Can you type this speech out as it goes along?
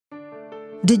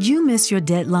Did you miss your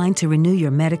deadline to renew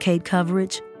your Medicaid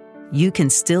coverage? You can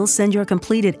still send your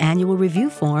completed annual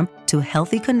review form to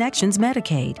Healthy Connections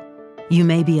Medicaid. You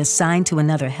may be assigned to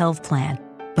another health plan,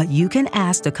 but you can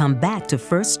ask to come back to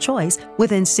First Choice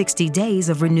within 60 days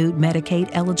of renewed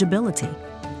Medicaid eligibility.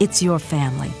 It's your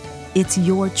family. It's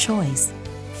your choice.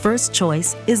 First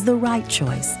Choice is the right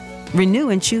choice. Renew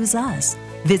and choose us.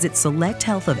 Visit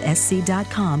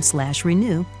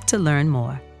selecthealthofsc.com/renew to learn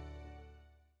more.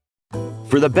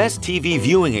 For the best TV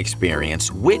viewing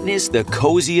experience, witness the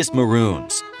coziest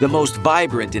maroons, the most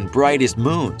vibrant and brightest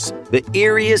moons, the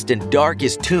eeriest and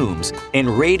darkest tombs,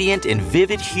 and radiant and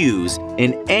vivid hues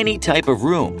in any type of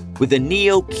room with the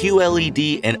Neo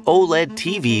QLED and OLED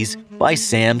TVs by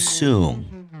Samsung.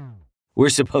 We're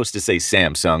supposed to say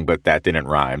Samsung, but that didn't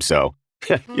rhyme, so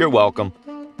you're welcome.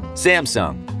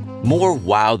 Samsung, more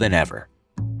wow than ever.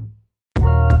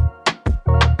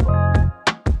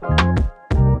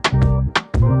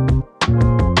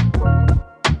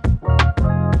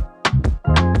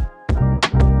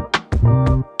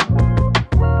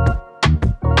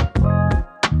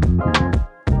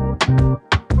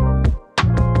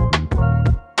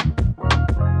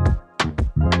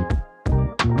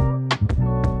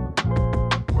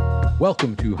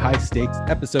 Welcome to High Stakes,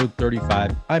 episode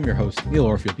 35. I'm your host, Neil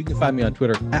Orfield. You can find me on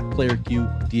Twitter at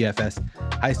PlayerQDFS.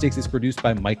 High Stakes is produced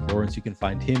by Mike Lawrence. You can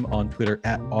find him on Twitter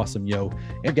at AwesomeYo.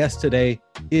 And guest today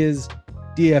is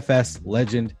DFS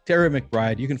legend Terry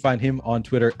McBride. You can find him on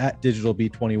Twitter at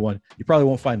DigitalB21. You probably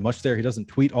won't find much there. He doesn't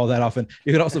tweet all that often.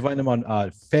 You can also find him on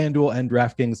FanDuel and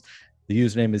DraftKings. The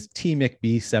username is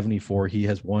TMcB74. He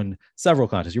has won several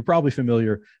contests. You're probably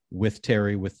familiar with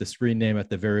Terry with the screen name at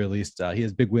the very least. He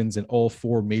has big wins in all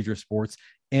four major sports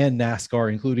and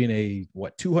NASCAR, including a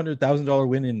 $200,000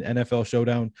 win in NFL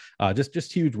Showdown.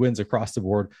 Just huge wins across the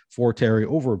board for Terry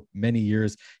over many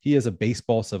years. He is a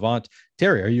baseball savant.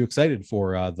 Terry, are you excited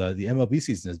for the MLB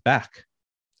season is back?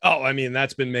 Oh, I mean,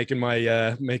 that's been making my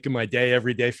day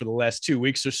every day for the last 2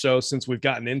 weeks or so since we've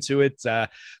gotten into it.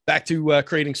 Back to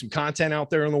creating some content out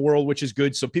there in the world, which is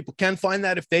good. So people can find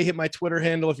that if they hit my Twitter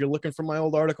handle. If you're looking for my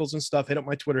old articles and stuff, hit up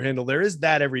my Twitter handle. There is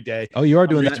that every day. Oh, you are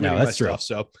doing that now. That's true. Stuff,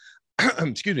 so,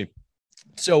 excuse me.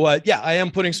 So, yeah, I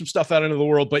am putting some stuff out into the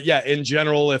world. But, yeah, in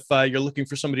general, if you're looking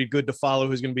for somebody good to follow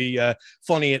who's going to be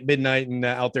funny at midnight and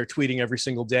out there tweeting every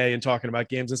single day and talking about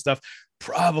games and stuff,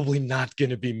 probably not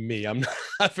going to be me. I'm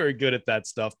not very good at that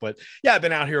stuff. But, yeah, I've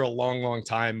been out here a long, long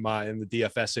time in the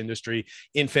DFS industry,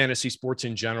 in fantasy sports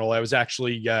in general. I was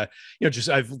actually,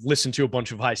 I've listened to a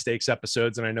bunch of high stakes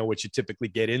episodes and I know what you typically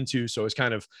get into. So I was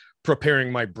kind of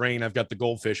preparing my brain. I've got the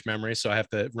goldfish memory, so I have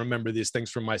to remember these things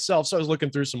for myself. So I was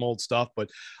looking through some old stuff, but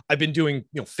I've been doing,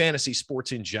 fantasy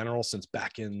sports in general since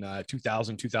back in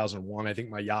 2000, 2001. I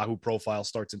think my Yahoo profile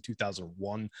starts in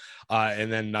 2001.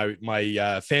 And then my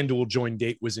FanDuel join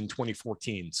date was in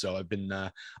 2014. So I've been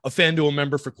a FanDuel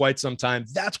member for quite some time.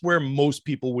 That's where most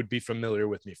people would be familiar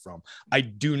with me from. I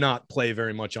do not play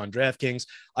very much on DraftKings.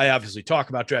 I obviously talk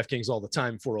about DraftKings all the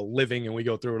time for a living and we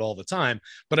go through it all the time,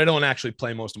 but I don't actually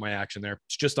play most of my action there.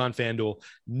 It's just on FanDuel.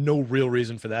 No real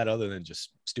reason for that other than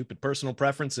just stupid personal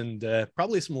preference and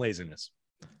probably some laziness.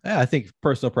 Yeah, I think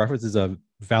personal preference is a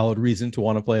valid reason to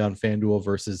want to play on FanDuel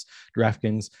versus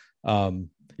DraftKings.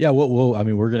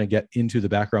 We're going to get into the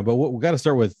background, but we got to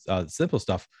start with simple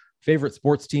stuff. Favorite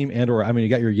sports team you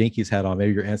got your Yankees hat on.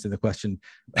 Maybe you're answering the question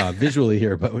visually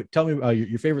here, but tell me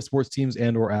your favorite sports teams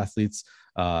and or athletes.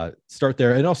 Start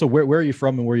there. And also where are you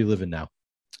from and where are you living now?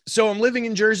 So I'm living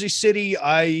in Jersey City.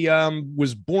 I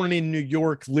was born in New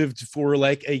York, lived for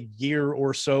like a year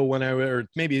or so or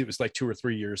maybe it was like 2 or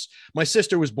 3 years. My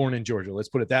sister was born in Georgia, let's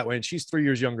put it that way. And she's 3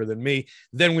 years younger than me.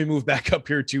 Then we moved back up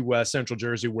here to Central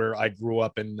Jersey where I grew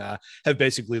up and have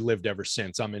basically lived ever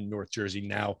since. I'm in North Jersey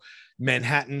now.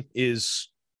 Manhattan is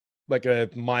like a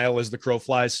mile as the crow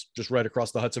flies, just right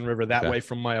across the Hudson River that way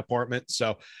from my apartment.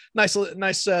 So nice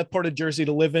part of Jersey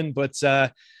to live in. But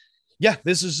yeah,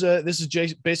 this is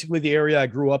basically the area I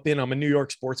grew up in. I'm a New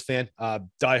York sports fan,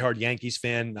 diehard Yankees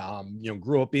fan.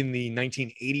 Grew up in the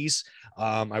 1980s.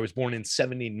 I was born in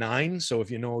 79. So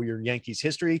if you know your Yankees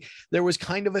history, there was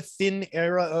kind of a thin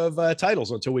era of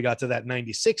titles until we got to that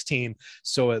 96 team.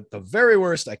 So at the very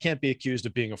worst, I can't be accused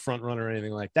of being a front runner or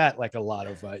anything like that, like a lot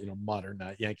of modern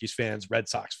Yankees fans, Red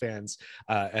Sox fans,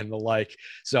 and the like.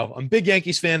 So I'm a big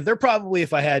Yankees fan. They're probably,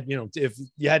 if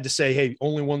you had to say, hey,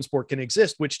 only one sport can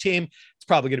exist, which team? It's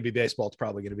probably going to be baseball. It's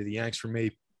probably going to be the Yanks for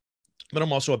me. But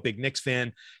I'm also a big Knicks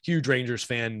fan, huge Rangers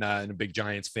fan, and a big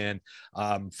Giants fan.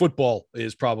 Football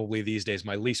is probably these days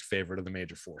my least favorite of the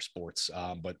major four sports,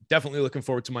 but definitely looking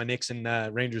forward to my Knicks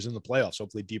and Rangers in the playoffs.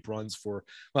 Hopefully deep runs for,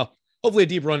 well, hopefully a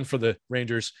deep run for the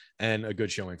Rangers and a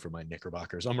good showing for my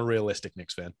Knickerbockers. I'm a realistic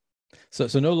Knicks fan. So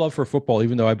no love for football,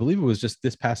 even though I believe it was just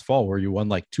this past fall where you won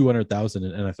like 200,000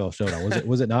 in NFL Showdown.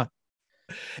 Was it not?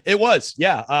 It was,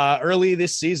 yeah. Early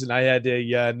this season, I had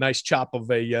a nice chop of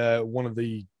one of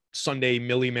the Sunday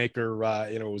Millie Maker.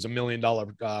 It was $1 million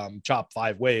chop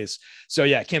 5 ways. So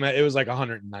yeah, it came out. It was like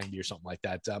 190 or something like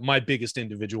that. My biggest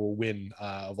individual win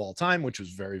of all time, which was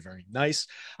very, very nice.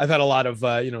 I've had a lot of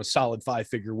solid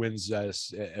 5-figure wins,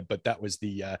 but that was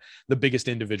the biggest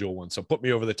individual one. So put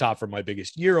me over the top for my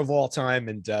biggest year of all time,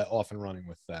 and off and running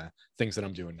with things that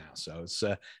I'm doing now. So it's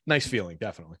a nice feeling,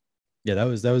 definitely. Yeah, that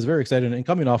was very exciting, and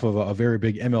coming off of a very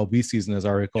big MLB season, as I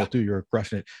recall too. You were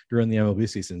crushing it during the MLB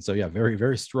season. So yeah, very,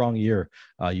 very strong year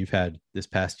you've had this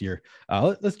past year.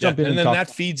 Let's jump in, and then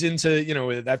that feeds into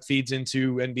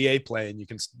NBA play, and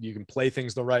you can play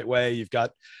things the right way. You've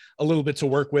got a little bit to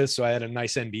work with. So I had a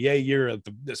nice NBA year,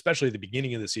 especially at the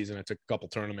beginning of the season. I took a couple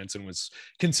tournaments and was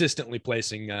consistently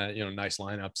placing nice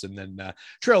lineups, and then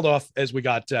trailed off as we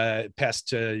got past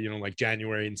to like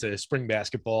January into spring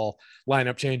basketball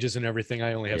lineup changes and everything.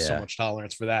 I only have so much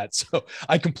tolerance for that, so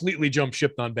I completely jumped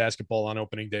ship on basketball on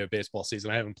opening day of baseball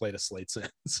season. I haven't played a slate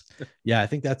since. Yeah, I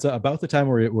think that's about the time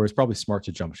where it's probably smart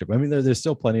to jump ship. I mean, there's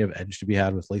still plenty of edge to be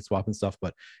had with late swap and stuff,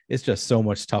 but it's just so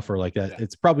much tougher like that. Yeah.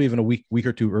 It's probably even a week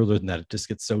or two earlier than that. It just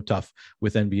gets so tough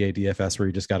with NBA DFS where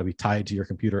you just got to be tied to your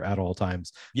computer at all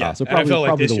times. Yeah, so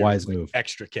probably the wise move.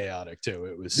 Extra chaotic too.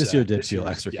 It was this year did feel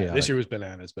extra chaotic. This year was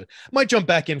bananas, but might jump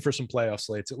back in for some playoff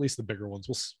slates, at least the bigger ones.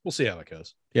 We'll see how it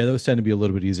goes. Yeah, those tend to be a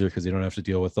little bit easier because you don't have to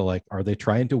deal with are they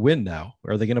trying to win now?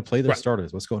 Are they going to play their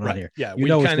starters? What's going on here? Yeah, we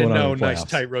kind of know nice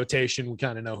tight rotation. We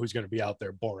kind of know who's going to be out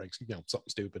there boring, something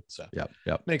stupid. So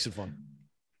yeah, makes it fun.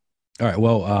 All right.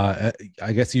 Well,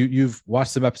 I guess you've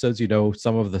watched some episodes,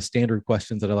 some of the standard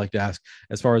questions that I like to ask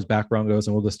as far as background goes,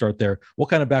 and we'll just start there. What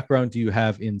kind of background do you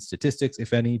have in statistics,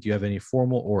 if any? Do you have any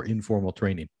formal or informal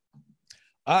training?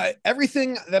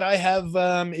 Everything that I have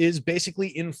is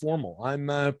basically informal. I'm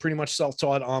pretty much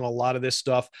self-taught on a lot of this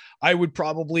stuff. I would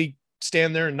probably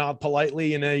stand there and nod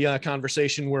politely in a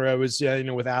conversation where I was,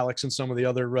 with Alex and some of the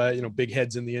other, big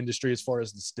heads in the industry as far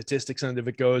as the statistics end of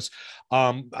it goes.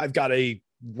 I've got a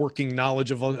working knowledge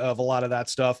of a lot of that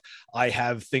stuff. I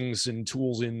have things and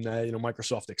tools in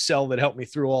Microsoft Excel that help me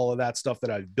through all of that stuff that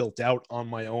I've built out on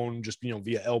my own, just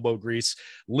via elbow grease,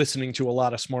 listening to a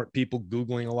lot of smart people,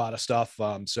 Googling a lot of stuff.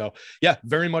 So yeah,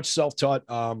 very much self-taught.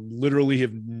 Literally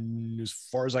have, as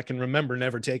far as I can remember,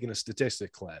 never taken a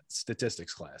statistics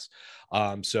class.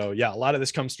 So yeah, a lot of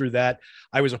this comes through that.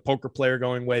 I was a poker player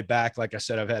going way back. Like I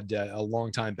said, I've had a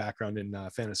long time background in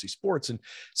fantasy sports, and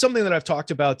something that I've talked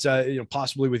about,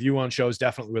 possibly with you on shows,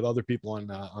 definitely with other people on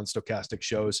stochastic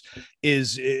shows,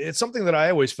 is it's something that I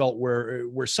always felt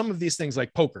where some of these things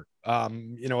like poker, I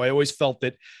always felt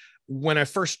that when I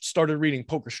first started reading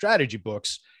poker strategy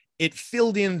books, it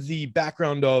filled in the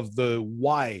background of the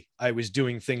why I was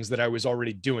doing things that I was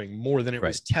already doing more than it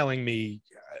was telling me,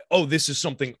 oh, this is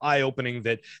something eye-opening,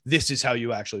 that this is how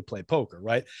you actually play poker,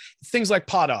 right? Things like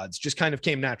pot odds just kind of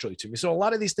came naturally to me. So a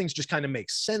lot of these things just kind of make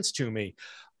sense to me.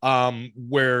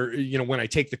 Where, when I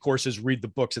take the courses, read the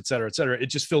books, et cetera, it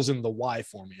just fills in the why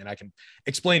for me and I can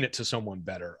explain it to someone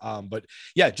better. But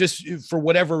yeah, just for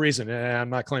whatever reason, and I'm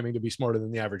not claiming to be smarter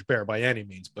than the average bear by any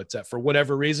means, but for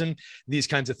whatever reason, these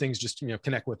kinds of things just,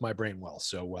 connect with my brain well.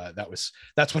 So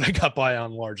that's what I got by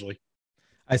on largely.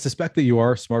 I suspect that you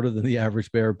are smarter than the average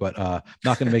bear, but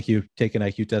not going to make you take an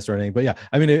IQ test or anything. But yeah,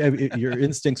 I mean, your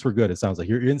instincts were good. It sounds like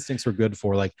your instincts were good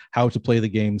for like how to play the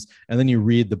games. And then you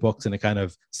read the books and it kind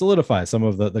of solidifies some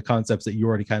of the concepts that you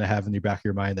already kind of have in the back of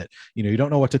your mind that, you don't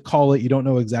know what to call it. You don't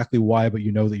know exactly why, but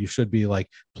you know that you should be like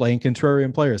playing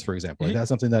contrarian players, for example. Like that's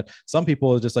something that some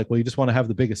people are just like, well, you just want to have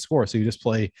the biggest score. So you just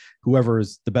play whoever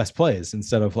is the best plays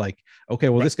instead of like, okay,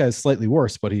 well, this guy's slightly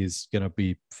worse, but he's going to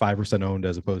be 5% owned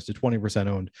as opposed to 20%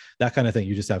 owned. That kind of thing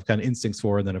you just have kind of instincts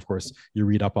for, and then of course you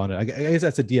read up on it. I guess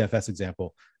that's a DFS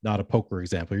example, not a poker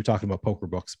example. You're talking about poker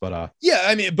books, but yeah,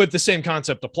 I mean, but the same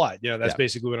concept applied. That's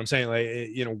basically what I'm saying. Like,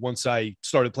 once I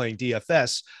started playing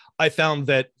DFS, I found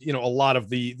that,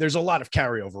 there's a lot of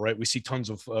carryover, right? We see tons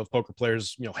of poker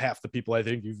players, half the people I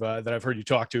think that I've heard you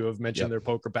talk to have mentioned their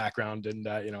poker background. And,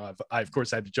 I of course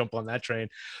had to jump on that train,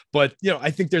 but, I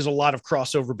think there's a lot of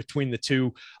crossover between the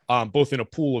two, both in a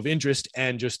pool of interest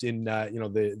and just in,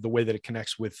 the way that it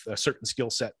connects with a certain skill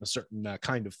set and a certain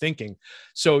kind of thinking.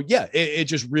 So yeah, it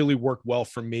just really worked well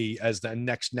for me as the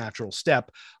next natural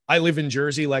step. I live in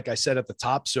Jersey, like I said at the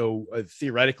top. So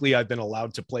theoretically, I've been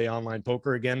allowed to play online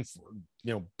poker again for,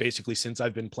 basically since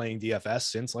I've been playing DFS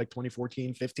since like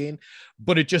 2014, 15.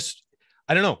 But it just,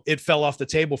 I don't know, it fell off the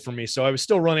table for me. So I was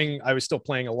still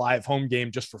playing a live home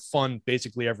game just for fun,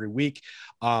 basically every week.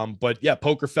 But yeah,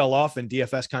 poker fell off and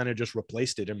DFS kind of just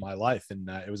replaced it in my life. And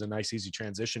it was a nice, easy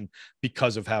transition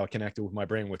because of how it connected with my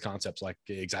brain with concepts like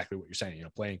exactly what you're saying, you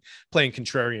know, playing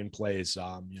contrarian plays,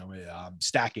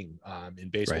 stacking in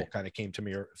baseball kind of came to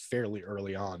me fairly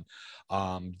early on.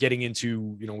 Getting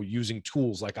into, you know, using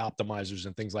tools like optimizers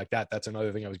and things like that. That's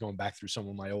another thing. I was going back through some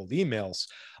of my old emails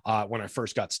when I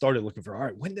first got started looking for, all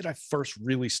right, when did I first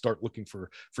really start looking for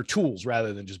tools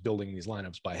rather than just building these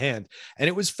lineups by hand? And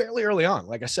it was fairly early on.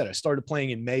 Like I said, I started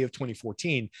playing in May of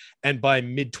 2014, and by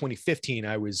mid 2015,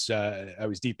 I was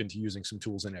deep into using some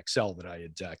tools in Excel that I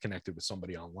had connected with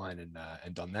somebody online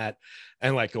and done that.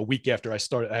 And like a week after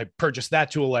I purchased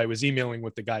that tool, I was emailing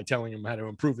with the guy telling him how to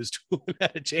improve his tool and how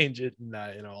to change it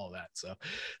and you know, all that. So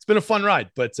it's been a fun ride.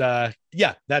 But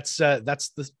yeah, that's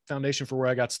the foundation for where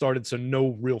I got started. So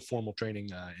no real formal training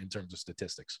in terms of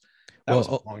statistics. That was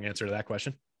a long answer to that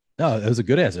question. No, that was a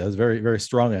good answer. That was a very, very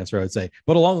strong answer, I would say.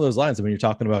 But along those lines, I mean, you're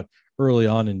talking about early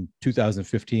on in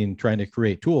 2015 trying to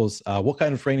create tools. What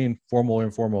kind of training, formal or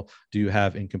informal, do you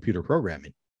have in computer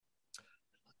programming?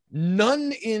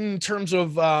 None in terms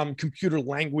of computer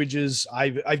languages.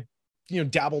 I've you know,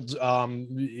 dabbled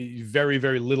very,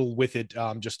 very little with it,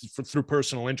 just through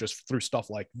personal interest, through stuff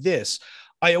like this.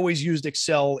 I always used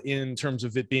Excel in terms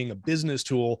of it being a business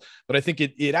tool, but I think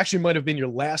it actually might have been your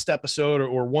last episode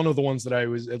or one of the ones that I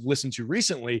listened to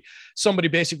recently. Somebody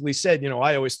basically said, you know,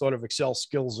 I always thought of Excel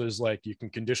skills as like you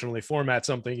can conditionally format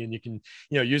something and you can,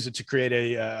 you know, use it to create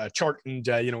a chart and,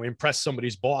 you know, impress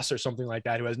somebody's boss or something like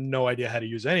that who has no idea how to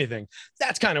use anything.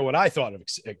 That's kind of what I thought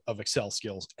of Excel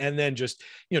skills. And then just,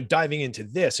 you know, diving into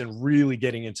this and really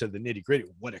getting into the nitty gritty,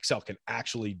 what Excel can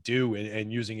actually do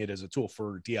and using it as a tool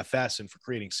for DFS and for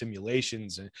creating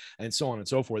simulations and so on and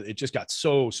so forth. It just got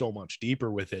so much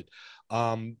deeper with it.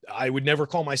 I would never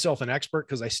call myself an expert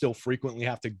because I still frequently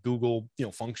have to Google, you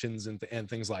know, functions and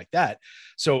things like that.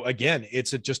 So again,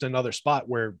 it's just another spot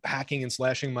where hacking and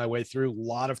slashing my way through, a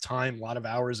lot of time, a lot of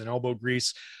hours and elbow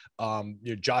grease. You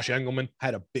know, Josh Engelman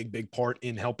had a big part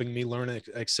in helping me learn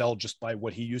Excel just by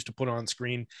what he used to put on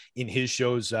screen in his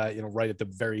shows, you know, right at the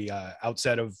very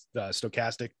outset of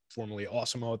Stochastic, formerly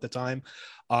Awesemo at the time.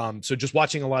 So just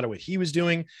watching a lot of what he was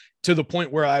doing, to the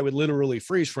point where I would literally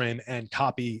freeze frame and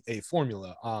copy a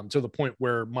formula, to the point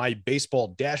where my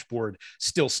baseball dashboard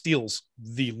still steals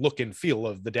the look and feel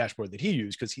of the dashboard that he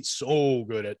used because he's so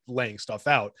good at laying stuff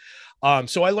out.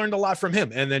 So I learned a lot from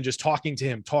him, and then just talking to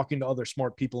him, talking to other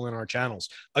smart people in our channels,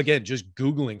 again, just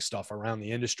Googling stuff around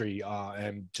the industry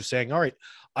and just saying, all right,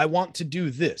 I want to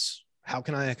do this. How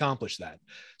can I accomplish that?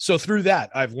 So through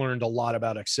that, I've learned a lot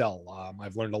about Excel.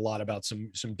 I've learned a lot about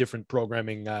some different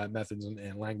programming methods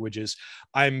and languages.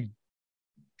 I'm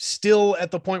still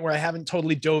at the point where I haven't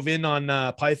totally dove in on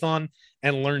Python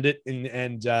and learned it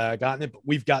and gotten it. But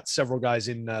we've got several guys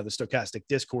in the Stochastic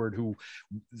Discord who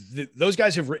those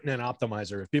guys have written an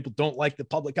optimizer. If people don't like the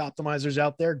public optimizers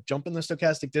out there, jump in the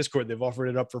Stochastic Discord. They've offered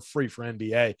it up for free for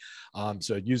NBA.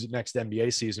 So use it next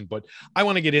NBA season. But I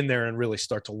want to get in there and really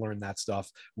start to learn that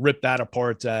stuff, rip that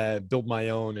apart, build my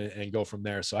own and go from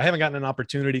there. So I haven't gotten an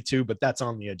opportunity to, but that's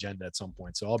on the agenda at some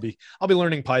point. So I'll be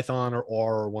learning Python or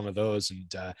R or one of those.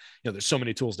 And you know, there's so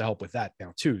many tools to help with that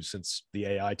now too, since the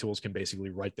AI tools can basically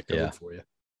write the code for you.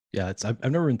 Yeah,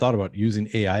 I've never even thought about using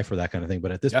AI for that kind of thing,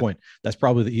 but at this point, that's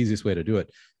probably the easiest way to do it.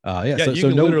 So you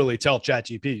can literally tell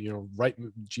ChatGPT, you know,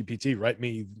 write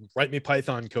me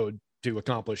Python code to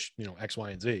accomplish, you know, X, Y,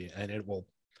 and Z, and it will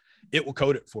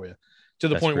code it for you, to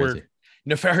the point where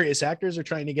nefarious actors are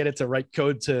trying to get it to write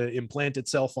code to implant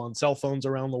itself on cell phones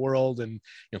around the world, and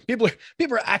you know,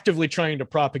 people are actively trying to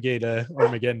propagate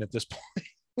Armageddon at this point.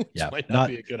 Yeah,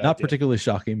 not particularly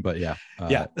shocking, but yeah.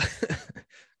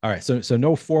 All right. So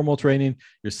no formal training.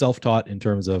 You're self-taught in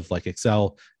terms of like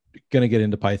Excel. Gonna get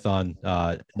into Python,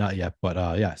 not yet, but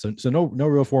yeah. So no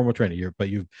real formal training. But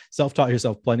you've self-taught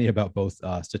yourself plenty about both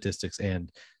statistics and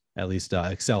at least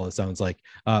Excel. It sounds like.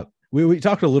 We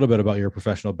talked a little bit about your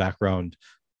professional background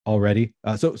already.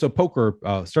 So poker,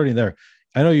 starting there.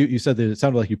 I know you said that it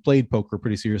sounded like you played poker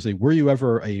pretty seriously. Were you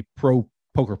ever a pro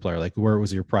poker player? Like, where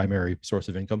was your primary source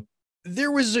of income?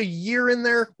 There was a year in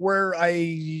there where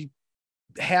I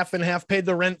half and half paid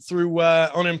the rent through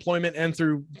unemployment and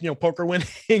through, you know, poker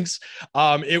winnings.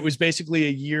 It was basically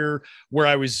a year where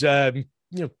I was, you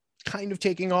know, kind of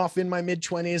taking off in my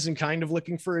mid-20s and kind of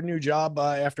looking for a new job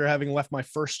after having left my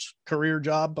first career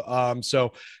job.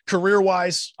 So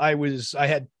career-wise, I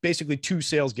had basically 2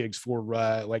 sales gigs for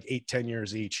like 8-10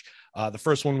 years each. The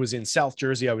first one was in South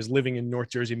Jersey. I was living in North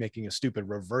Jersey, making a stupid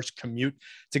reverse commute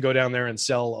to go down there and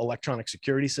sell electronic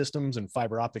security systems and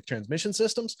fiber optic transmission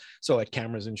systems. So like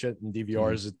cameras and shit and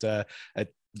DVRs at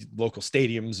local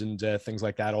stadiums and things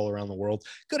like that all around the world.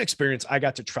 Good experience. I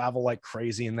got to travel like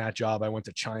crazy in that job. I went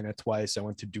to China twice. I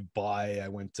went to Dubai. I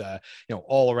went,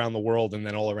 all around the world and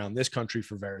then all around this country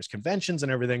for various conventions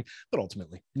and everything, but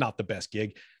ultimately not the best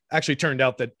gig. Actually turned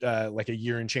out that like a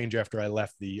year and change after I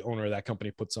left, the owner of that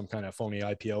company put some kind of phony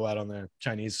IPO out on the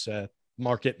Chinese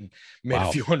market and made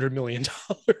a few $100 million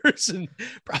and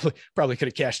probably could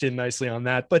have cashed in nicely on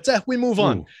that, but we move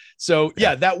on. Ooh. So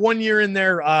yeah, that 1 year in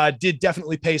there did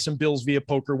definitely pay some bills via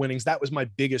poker winnings. That was my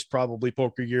biggest probably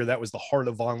poker year. That was the heart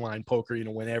of online poker,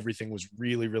 when everything was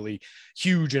really, really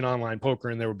huge in online poker,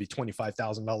 and there would be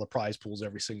 $25,000 prize pools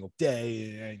every single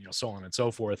day, and so on and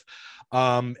so forth.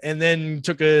 And then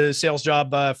took a sales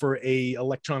job for a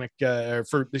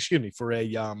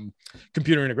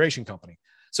computer integration company.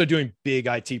 So doing big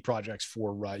IT projects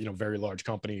for, very large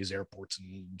companies, airports,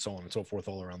 and so on and so forth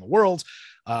all around the world.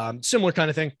 Similar kind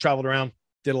of thing, traveled around,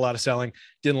 did a lot of selling,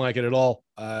 didn't like it at all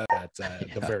at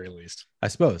the very least. I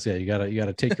suppose. Yeah. You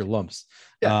gotta take your lumps.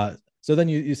 Yeah. So then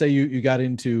you say you got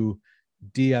into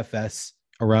DFS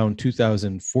around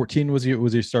 2014 was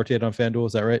your start date on FanDuel.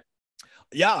 Is that right?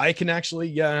 Yeah, I can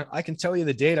actually, I can tell you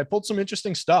the date. I pulled some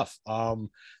interesting stuff.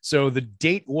 So the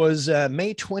date was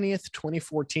May 20th,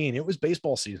 2014. It was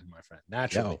baseball season, my friend.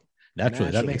 Naturally.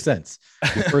 That makes sense.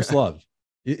 Your first love.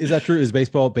 Is that true? Is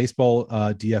baseball,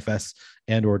 DFS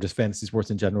and or just fantasy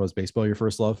sports in general, is baseball your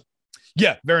first love?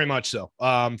 Yeah, very much so.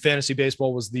 Fantasy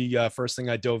baseball was the first thing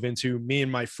I dove into. Me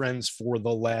and my friends for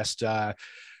the last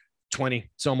 20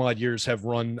 some odd years have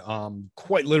run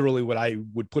quite literally what I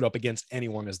would put up against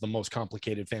anyone as the most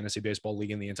complicated fantasy baseball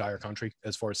league in the entire country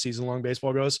as far as season long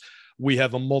baseball goes. We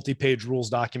have a multi-page rules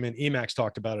document. Emacs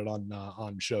talked about it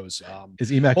on shows.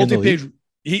 Is Emac in the league?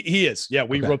 He is. Yeah,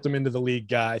 we roped him into the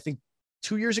league. I think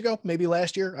 2 years ago, maybe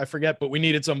last year, I forget, but we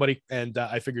needed somebody, and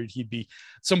I figured he'd be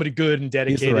somebody good and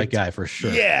dedicated. He's the right guy for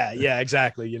sure. Yeah,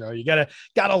 exactly. You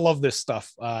gotta love this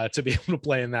stuff to be able to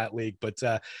play in that league. But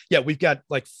yeah, we've got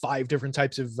like 5 different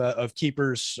types of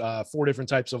keepers, 4 different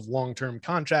types of long-term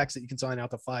contracts that you can sign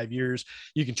out to 5 years.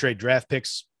 You can trade draft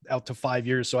picks out to 5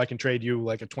 years. So I can trade you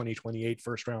like a 2028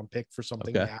 first round pick for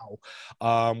something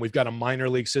now. We've got a minor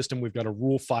league system. We've got a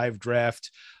Rule 5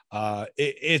 draft.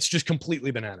 It's just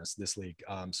completely bananas, this league.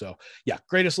 So yeah,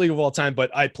 greatest league of all time,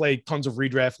 but I play tons of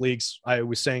redraft leagues. I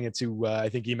was saying it to, I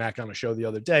think Emac on a show the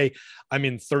other day. I'm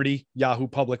in 30 Yahoo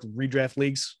public redraft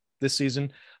leagues this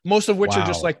season, most of which are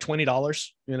just like $20.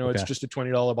 It's just a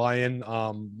 $20 buy-in.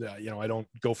 I don't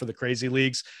go for the crazy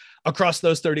leagues. Across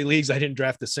those 30 leagues, I didn't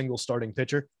draft a single starting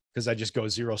pitcher because I just go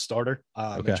 0 starter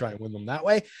and try and win them that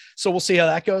way. So we'll see how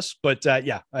that goes. But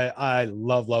yeah, I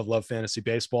love fantasy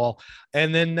baseball.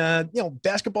 And then,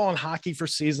 basketball and hockey for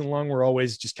season long were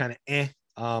always just kind of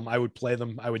I would play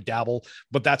them. I would dabble,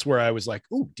 but that's where I was like,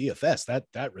 ooh, DFS,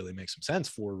 that really makes some sense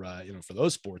for, for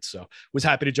those sports. So was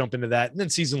happy to jump into that. And then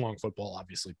season long football,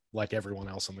 obviously, like everyone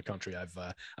else in the country,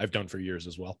 I've done for years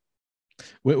as well.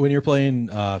 When you're playing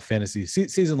fantasy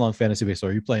season long fantasy baseball,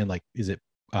 are you playing like, is it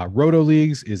roto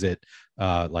leagues? Is it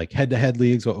like head-to-head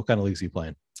leagues? What kind of leagues are you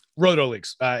playing? Roto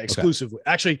leagues exclusively.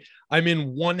 Actually, I'm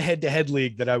in one head-to-head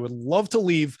league that I would love to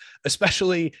leave,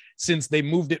 especially since they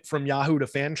moved it from Yahoo to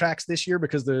Fantrax this year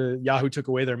because the Yahoo took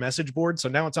away their message board. So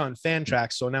now it's on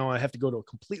Fantrax. So now I have to go to a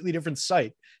completely different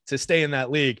site to stay in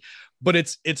that league. But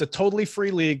it's a totally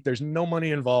free league. There's no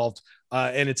money involved.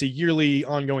 And it's a yearly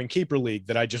ongoing keeper league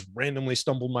that I just randomly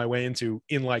stumbled my way into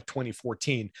in like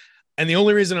 2014. And the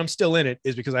only reason I'm still in it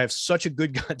is because I have such a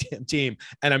good goddamn team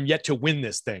and I'm yet to win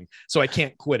this thing. So I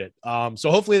can't quit it.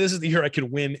 So hopefully this is the year I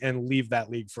can win and leave that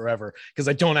league forever because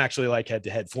I don't actually like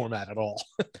head-to-head format at all.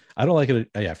 I don't like it.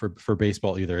 For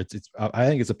baseball either. I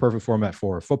think it's a perfect format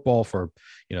for football, for,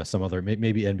 some other,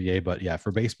 maybe NBA, but yeah,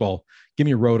 for baseball, give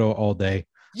me Roto all day.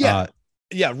 Yeah.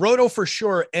 Yeah. Roto for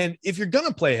sure. And if you're going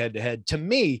to play head-to-head, to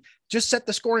me, just set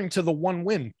the scoring to the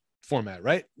 1-win format,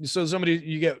 right? So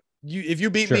if you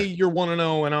beat me, you're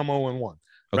 1-0 and I'm 0-1,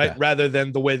 right? Rather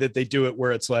than the way that they do it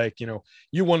where it's like,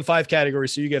 you won 5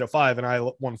 categories, so you get a 5 and I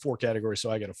won 4 categories,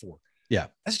 so I get a 4. Yeah.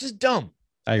 That's just dumb.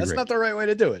 That's not the right way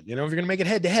to do it. If you're going to make it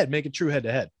head to head, make it true head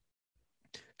to head.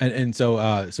 And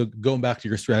so going back to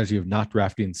your strategy of not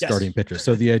drafting starting pitchers.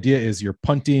 So the idea is you're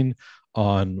punting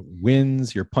on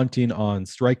wins, you're punting on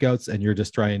strikeouts, and you're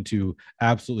just trying to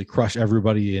absolutely crush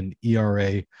everybody in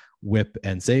ERA, whip,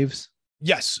 and saves.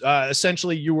 Yes,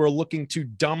 essentially, you were looking to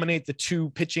dominate the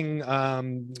two pitching,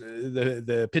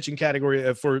 the pitching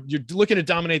category for you're looking to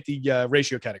dominate the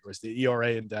ratio categories, the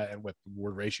ERA and what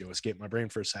word ratio escaped my brain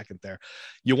for a second there.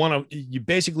 You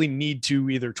basically need to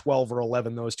either 12 or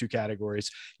 11 those two categories.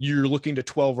 You're looking to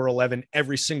 12 or 11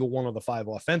 every single one of the 5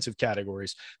 offensive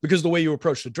categories, because the way you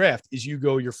approach the draft is you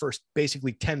go your first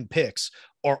basically 10 picks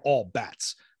are all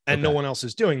bats. And no one else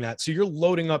is doing that. So you're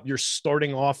loading up your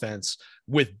starting offense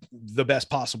with the best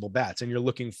possible bats. And you're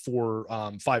looking for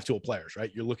 5-tool players,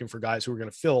 right? You're looking for guys who are going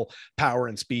to fill power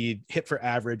and speed, hit for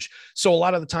average. So a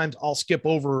lot of the times I'll skip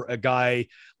over a guy,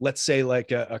 let's say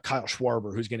like a Kyle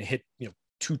Schwarber, who's going to hit,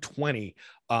 220,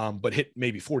 but hit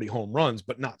maybe 40 home runs,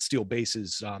 but not steal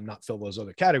bases, not fill those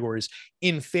other categories,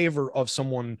 in favor of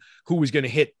someone who was going to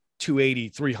hit 280,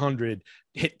 300,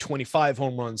 hit 25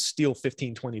 home runs, steal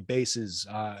 15, 20 bases,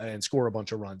 and score a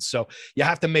bunch of runs. So you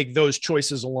have to make those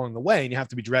choices along the way, and you have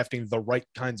to be drafting the right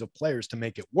kinds of players to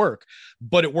make it work.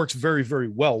 But it works very, very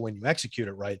well when you execute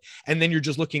it right. And then you're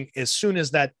just looking, as soon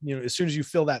as you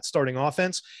fill that starting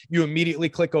offense, you immediately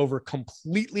click over,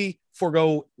 completely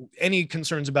forego any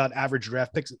concerns about average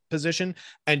draft pick position,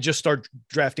 and just start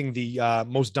drafting the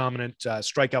most dominant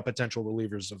strikeout potential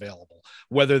relievers available,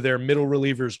 whether they're middle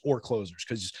relievers or closers,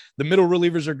 because the middle relievers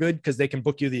are good because they can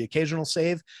book you the occasional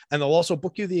save, and they'll also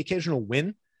book you the occasional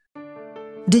win.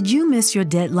 Did you miss your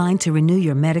deadline to renew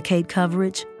your Medicaid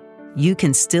coverage? You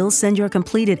can still send your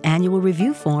completed annual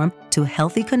review form to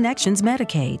Healthy Connections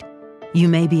Medicaid. You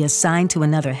may be assigned to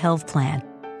another health plan,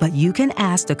 but you can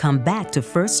ask to come back to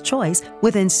First Choice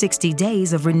within 60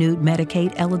 days of renewed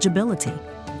Medicaid eligibility.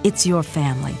 It's your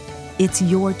family. It's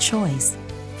your choice.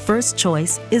 First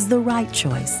Choice is the right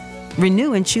choice.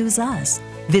 Renew and choose us.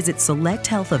 Visit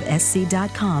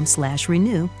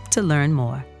selecthealthofsc.com/renew to learn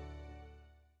more.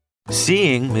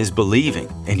 Seeing is believing,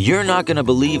 and you're not going to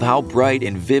believe how bright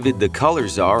and vivid the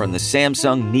colors are on the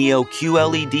Samsung Neo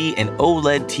QLED and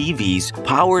OLED TVs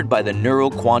powered by the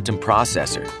Neural Quantum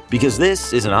Processor, because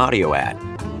this is an audio ad.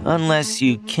 Unless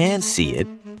you can see it,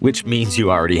 which means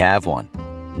you already have one.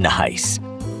 Nice.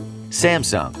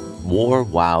 Samsung, more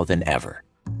wow than ever.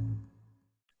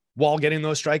 While getting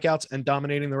those strikeouts and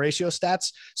dominating the ratio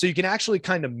stats. So you can actually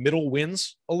kind of middle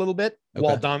wins a little bit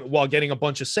while getting a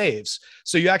bunch of saves.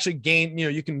 So you actually gain,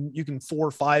 you can 4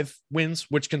 or 5 wins,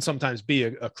 which can sometimes be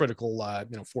a critical, 4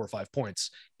 or 5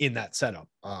 points in that setup.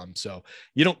 So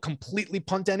you don't completely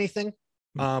punt anything,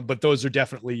 but those are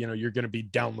definitely, you're going to be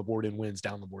down the board in wins,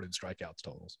 down the board in strikeouts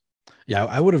totals. Yeah,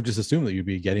 I would have just assumed that you'd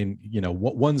be getting,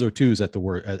 ones or twos at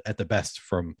the best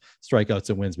from strikeouts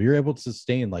and wins, but you're able to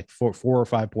sustain like 4 or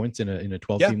 5 points in a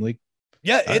 12-team league.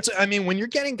 Yeah, when you're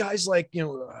getting guys like, these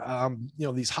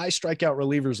high strikeout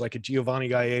relievers like a Giovanni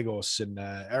Gallegos, and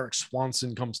Eric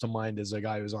Swanson comes to mind as a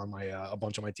guy who's on my a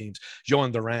bunch of my teams.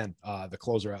 Joan Duran, the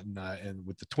closer out and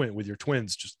with your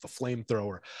Twins, just the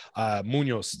flamethrower.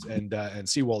 Munoz and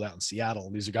Seawald out in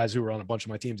Seattle. These are guys who are on a bunch of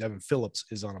my teams. Evan Phillips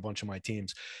is on a bunch of my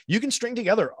teams. You can string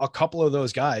together a couple of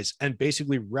those guys and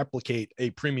basically replicate a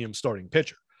premium starting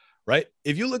pitcher. Right.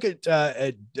 If you look at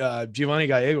Giovanni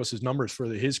Gallegos' numbers for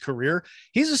his career,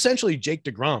 he's essentially Jake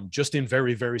DeGrom, just in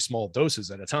very, very small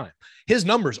doses at a time. His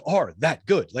numbers are that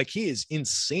good. Like, he is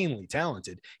insanely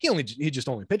talented. He just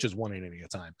only pitches 1 inning at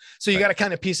a time. So you got to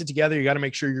kind of piece it together. You got to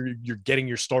make sure you're getting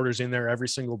your starters in there every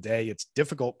single day. It's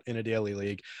difficult in a daily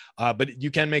league, but you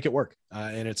can make it work.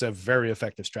 And it's a very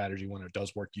effective strategy. When it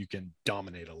does work, you can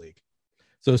dominate a league.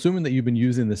 So assuming that you've been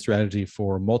using this strategy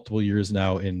for multiple years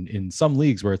now in some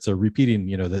leagues where it's a repeating,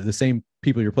 the same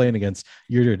people you're playing against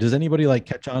year to year, does anybody like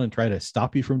catch on and try to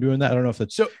stop you from doing that? I don't know if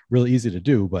that's really easy to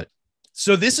do, but.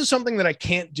 So this is something that I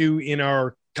can't do in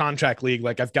our contract league.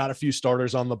 Like, I've got a few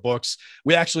starters on the books.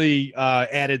 We actually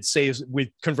added saves.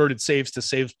 We converted saves to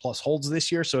saves plus holds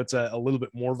this year. So it's a little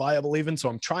bit more viable even. So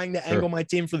I'm trying to angle my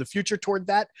team for the future toward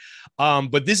that.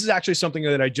 But this is actually something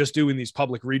that I just do in these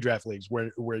public redraft leagues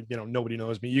where nobody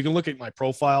knows me. You can look at my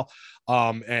profile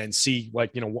and see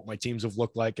what my teams have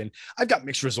looked like. And I've got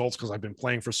mixed results because I've been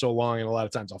playing for so long. And a lot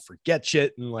of times I'll forget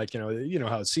shit. And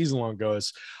how the season long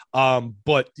goes.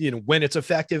 But when it's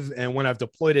effective and when I've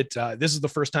deployed it, this is the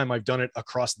first time I've done it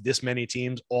across this many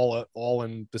teams all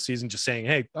in the season, just saying,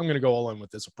 hey, I'm going to go all in with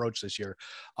this approach this year.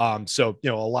 So a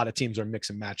lot of teams are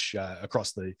mix and match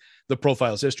across the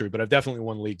profiles history, but I've definitely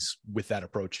won leagues with that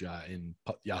approach in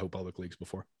Yahoo public leagues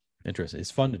before. Interesting. It's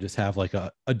fun to just have like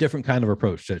a different kind of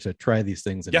approach to try these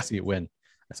things and see it win.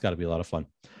 That's got to be a lot of fun.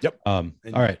 Yep. All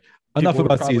right. Enough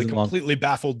about season long. Completely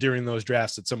baffled during those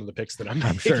drafts at some of the picks that I'm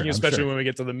making, especially when we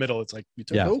get to the middle. It's like, you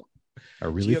took who? A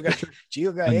really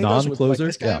Gio Gallegos non-closer, with, like,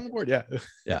 this guy on the board.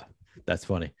 Yeah. That's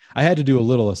funny. I had to do a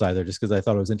little aside there just because I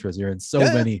thought it was interesting. You're in so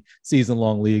many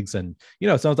season-long leagues, and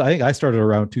I think I started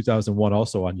around 2001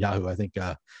 also on Yahoo. I think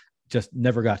just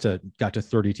never got to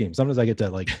 30 teams. Sometimes I get to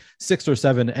like 6 or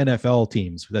 7 NFL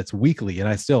teams that's weekly, and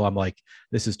I'm like,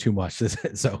 this is too much.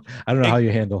 So I don't know how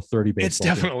you handle 30 baseball. It's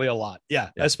definitely a lot. Yeah.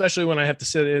 Especially when I have to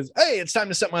sit hey, it's time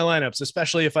to set my lineups,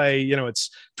 especially if it's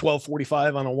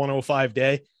 12:45 on a 105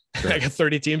 day. Sure. I got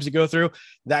 30 teams to go through.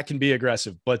 That can be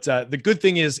aggressive. But the good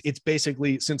thing is it's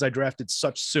basically, since I drafted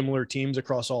such similar teams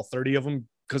across all 30 of them,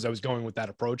 because I was going with that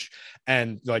approach,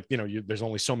 and there's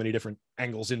only so many different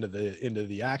angles into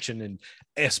the action. And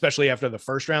especially after the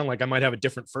first round, like I might have a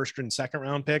different first and second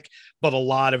round pick, but a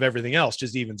lot of everything else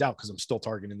just evens out because I'm still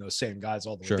targeting those same guys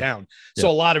all the way down. So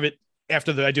a lot of it,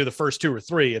 after I do the first 2 or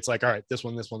 3, it's like, all right, this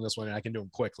one, and I can do them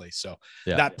quickly. So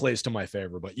that plays to my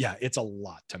favor. But yeah, it's a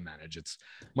lot to manage.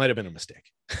 Might have been a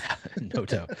mistake. No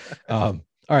doubt.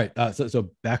 All right. So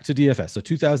back to DFS. So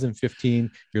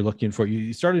 2015, you're looking for,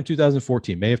 you started in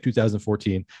 2014, May of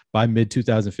 2014. By mid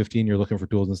 2015, you're looking for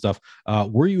tools and stuff.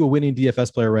 Were you a winning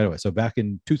DFS player right away? So back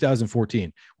in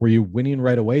 2014, were you winning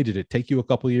right away? Did it take you a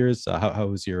couple of years? How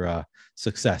was your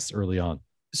success early on?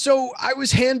 So I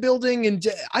was hand building, and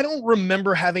I don't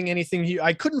remember having anything here.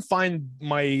 I couldn't find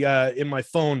my in my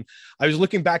phone. I was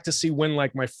looking back to see when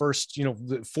like my first,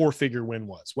 4-figure win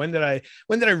was. When did I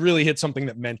really hit something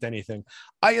that meant anything?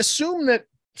 I assume that,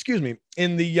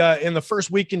 in the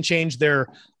first week and change there,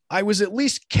 I was at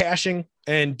least cashing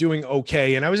and doing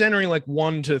okay. And I was entering like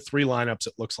 1 to 3 lineups,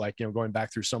 it looks like, going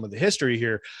back through some of the history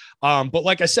here. But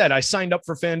like I said, I signed up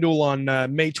for FanDuel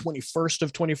on May 21st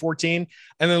of 2014.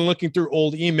 And then looking through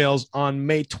old emails on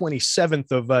May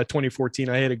 27th of 2014,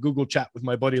 I had a Google chat with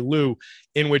my buddy Lou,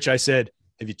 in which I said,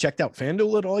 have you checked out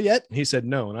FanDuel at all yet? And he said,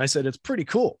 no. And I said, it's pretty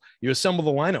cool. You assemble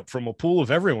the lineup from a pool of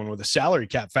everyone with a salary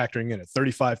cap factoring in at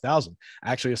 35,000.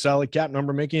 Actually, a salary cap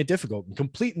number making it difficult, and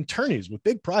complete in tourneys with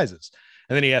big prizes.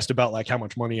 And then he asked about like how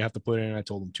much money you have to put in. I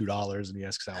told him $2, and he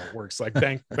asks how it works, like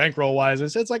bankroll wise. I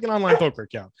said, it's like an online poker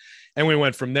account. And we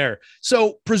went from there.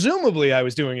 So presumably I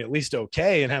was doing at least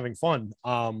okay and having fun.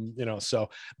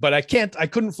 But I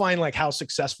couldn't find like how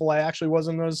successful I actually was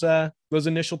in those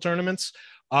initial tournaments.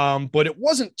 But it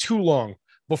wasn't too long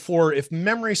before, if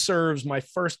memory serves, my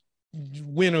first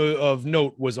win of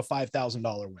note was a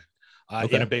 $5,000 win.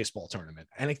 In a baseball tournament.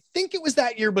 And I think it was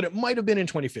that year, but it might have been in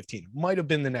 2015. It might have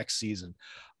been the next season.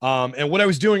 And what I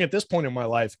was doing at this point in my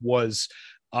life was,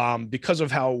 because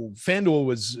of how FanDuel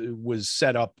was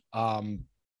set up,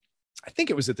 I think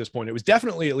it was at this point. It was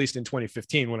definitely at least in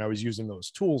 2015 when I was using those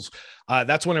tools.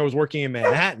 That's when I was working in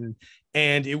Manhattan,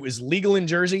 and it was legal in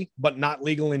Jersey, but not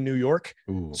legal in New York.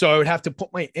 Ooh. So I would have to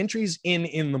put my entries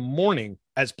in the morning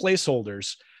as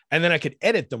placeholders, and then I could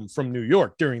edit them from New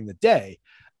York during the day.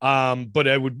 But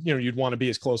I would, you'd want to be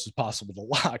as close as possible to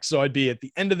lock. So I'd be at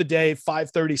the end of the day,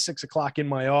 5:30, 6 o'clock in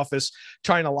my office,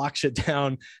 trying to lock shit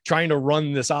down, trying to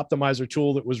run this optimizer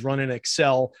tool that was running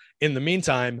Excel in the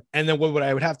meantime. And then what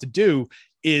I would have to do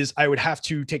is I would have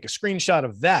to take a screenshot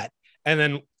of that and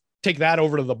then take that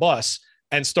over to the bus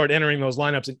and start entering those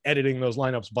lineups and editing those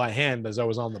lineups by hand as I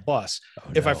was on the bus.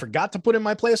 If I forgot to put in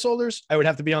my placeholders, I would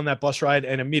have to be on that bus ride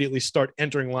and immediately start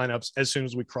entering lineups as soon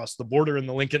as we crossed the border in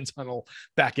the Lincoln Tunnel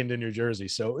back into New Jersey.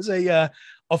 So it was a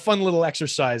fun little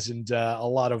exercise, and a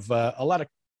lot of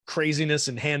craziness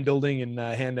and hand building and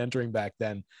hand entering back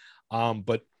then.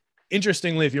 But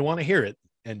interestingly, if you want to hear it,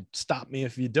 and stop me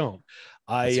if you don't,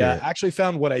 I actually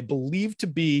found what I believe to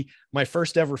be my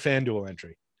first ever FanDuel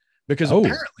entry. Because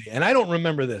apparently, and I don't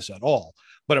remember this at all,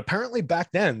 but apparently back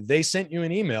then they sent you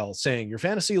an email saying your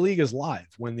fantasy league is live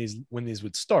when these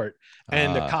would start,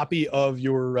 and a copy of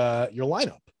your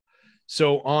lineup.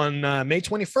 So on May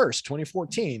 21st,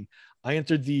 2014, I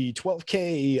entered the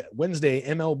 12K Wednesday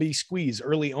MLB Squeeze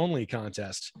early only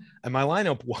contest, and my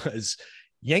lineup was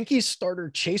Yankees starter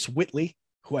Chase Whitley,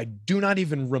 who I do not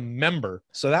even remember.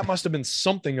 So that must have been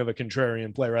something of a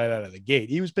contrarian play right out of the gate.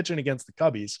 He was pitching against the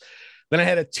Cubbies. Then I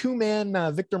had a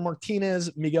 2-man Victor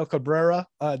Martinez, Miguel Cabrera,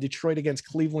 Detroit against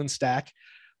Cleveland stack.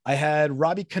 I had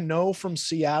Robbie Cano from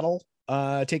Seattle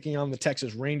taking on the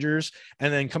Texas Rangers.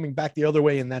 And then coming back the other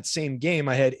way in that same game,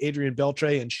 I had Adrian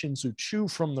Beltre and Shin-Soo Choo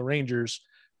from the Rangers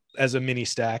as a mini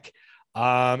stack.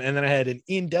 And then I had an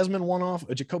Ian Desmond one-off,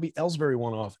 a Jacoby Ellsbury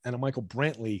one-off, and a Michael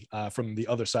Brantley from the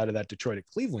other side of that Detroit at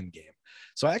Cleveland game.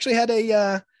 So I actually had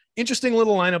a interesting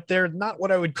little lineup there. Not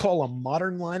what I would call a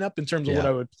modern lineup in terms of what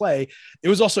I would play. It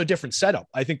was also a different setup.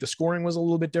 I think the scoring was a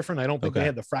little bit different. I don't think they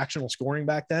had the fractional scoring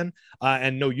back then,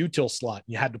 and no util slot.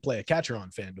 You had to play a catcher on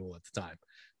FanDuel at the time.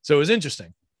 So it was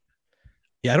interesting.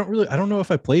 Yeah, I don't know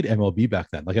if I played MLB back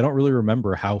then. Like, I don't really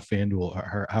remember how FanDuel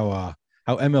or how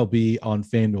how MLB on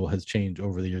FanDuel has changed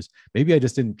over the years. Maybe I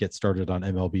just didn't get started on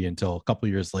MLB until a couple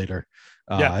years later.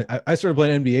 I started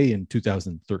playing NBA in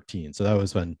 2013. So that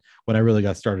was when I really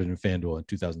got started in FanDuel in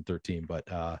 2013.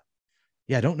 But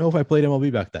yeah, I don't know if I played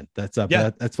MLB back then. That's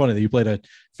that's funny that you played a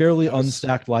fairly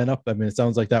unstacked lineup. I mean, it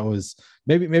sounds like that was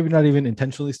maybe not even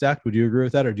intentionally stacked. Would you agree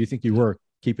with that? Or do you think you were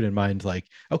keeping in mind, like,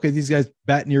 okay, these guys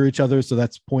bat near each other, so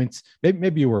that's points.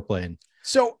 Maybe you were playing.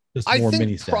 So I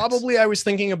think probably I was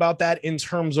thinking about that in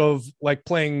terms of like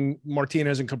playing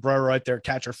Martinez and Cabrera right there,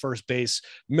 catcher, first base,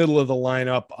 middle of the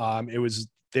lineup.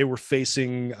 They were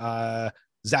facing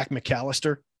Zach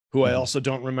McAllister, who I also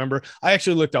don't remember. I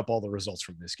actually looked up all the results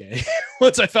from this game.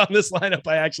 Once I found this lineup,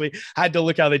 I actually had to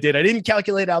look how they did. I didn't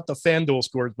calculate out the FanDuel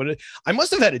scores, but I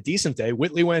must have had a decent day.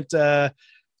 Whitley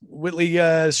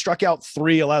struck out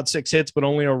 3, allowed 6 hits, but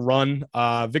only a run.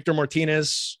 Victor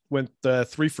Martinez went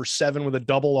 3 for 7 with a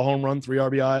double, a home run, 3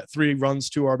 runs,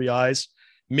 2 RBIs.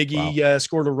 Miggy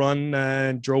scored a run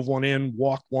and drove one in,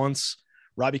 walked once.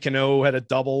 Robbie Cano had a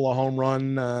double, a home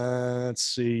run. Let's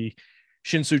see.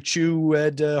 Shin-Soo Choo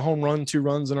had a home run, 2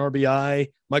 runs, and RBI.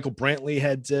 Michael Brantley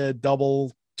had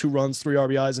double, 2 runs, 3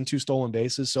 RBIs, and 2 stolen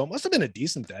bases. So it must have been a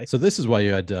decent day. So this is why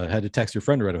you had to text your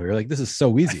friend right away. You're like, this is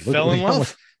so easy. Fell in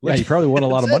love. Yeah, you probably won a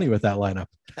lot of money with that lineup.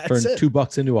 Turned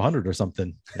 $2 into 100 or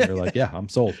something. And you're like, yeah, I'm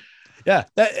sold. Yeah,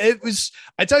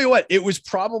 I tell you what, it was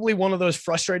probably one of those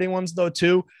frustrating ones though,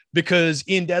 too, because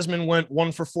Ian Desmond went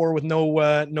 1 for 4 with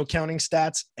no counting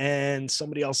stats. And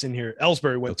somebody else in here,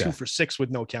 Ellsbury, went 2 for 6 with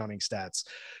no counting stats.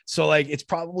 So like, it's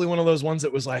probably one of those ones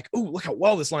that was like, oh, look how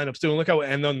well this lineup's doing.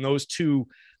 And then those two,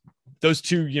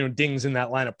 dings in that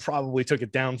lineup probably took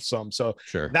it down some. So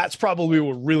that's probably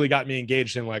what really got me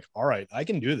engaged in like, all right, I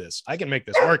can do this. I can make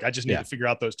this work. I just need to figure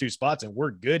out those 2 spots and we're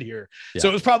good here. Yeah. So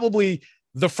it was probably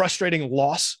the frustrating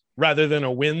loss rather than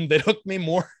a win that hooked me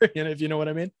more, if you know what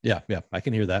I mean. Yeah, I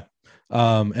can hear that.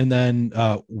 And then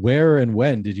where and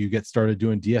when did you get started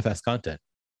doing DFS content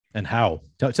and how?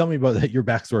 Tell me about your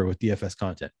backstory with DFS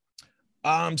content.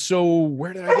 So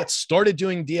where did I get started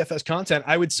doing DFS content?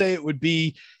 I would say it would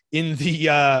be in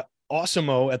the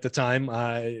Awesemo at the time,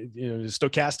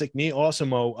 Stochastic, Me,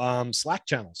 Awesemo Slack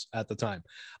channels at the time,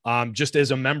 just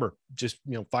as a member, just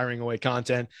firing away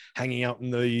content, hanging out in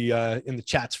the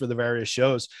chats for the various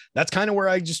shows. That's kind of where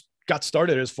I just got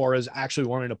started as far as actually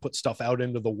wanting to put stuff out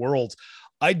into the world.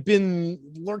 I'd been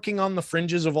lurking on the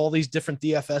fringes of all these different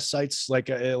DFS sites, like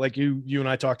you and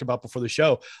I talked about before the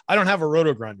show. I don't have a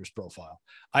Roto Grinders profile.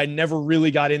 I never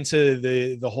really got into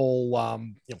the whole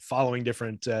following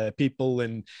different people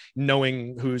and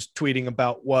knowing who's tweeting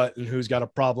about what and who's got a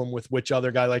problem with which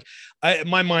other guy. Like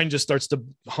my mind just starts to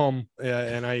hum,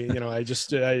 and I just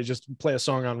play a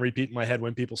song on repeat in my head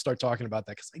when people start talking about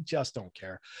that, because I just don't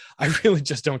care. I really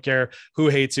just don't care who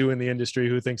hates who in the industry,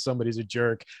 who thinks somebody's a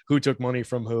jerk, who took money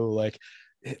from who. Like,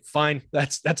 fine,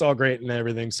 that's all great and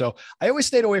everything. So I always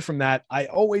stayed away from that. I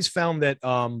always found that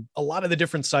a lot of the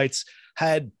different sites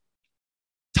had,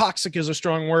 toxic is a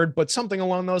strong word, but something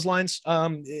along those lines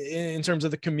in terms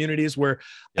of the communities where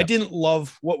I didn't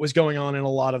love what was going on in a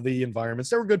lot of the environments.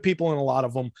 There were good people in a lot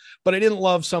of them, but I didn't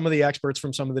love some of the experts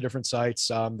from some of the different sites,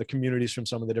 the communities from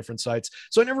some of the different sites.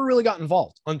 So I never really got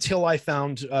involved until I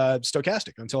found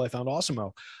Stochastic, until I found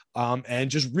Awesemo, and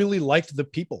just really liked the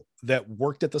people that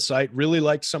worked at the site, really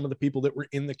liked some of the people that were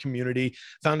in the community,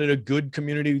 found it a good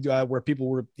community where people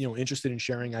were, interested in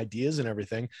sharing ideas and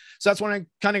everything. So that's when I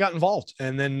kind of got involved.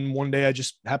 And then one day I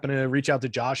just happened to reach out to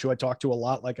Josh, who I talked to a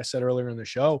lot, like I said earlier in the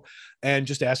show, and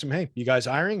just asked him, hey, you guys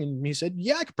hiring? And he said,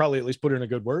 yeah, I could probably at least put in a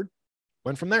good word.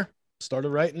 Went from there, started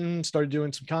writing, started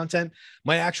doing some content.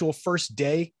 My actual first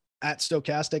day at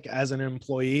Stochastic as an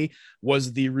employee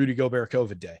was the Rudy Gobert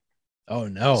COVID day. Oh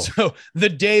no. So the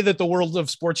day that the world of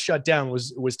sports shut down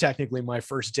was technically my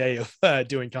first day of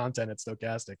doing content at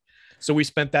Stochastic. So we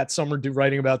spent that summer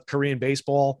writing about Korean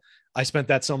baseball. I spent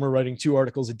that summer writing 2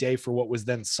 articles a day for what was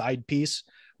then Side Piece,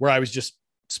 where I was just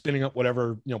spinning up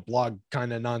whatever, blog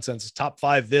kind of nonsense, top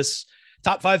 5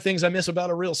 things I miss about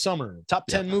a real summer, top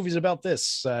 10 movies about this,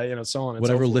 so on and so forth.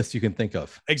 Whatever list you can think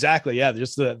of. Exactly. Yeah.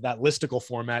 Just that listicle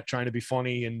format, trying to be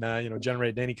funny and,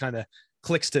 generate any kind of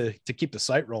clicks to keep the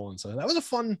site rolling. So that was a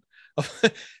fun,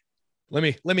 let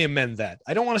me amend that.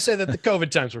 I don't want to say that the COVID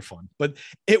times were fun, but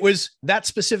it was that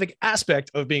specific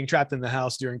aspect of being trapped in the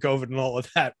house during COVID and all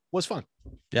of that was fun.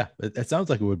 Yeah. It sounds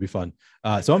like it would be fun.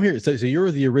 So I'm here. So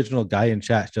you're the original guy in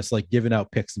chat, just like giving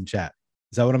out picks in chat.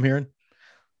 Is that what I'm hearing?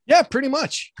 Yeah, pretty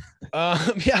much.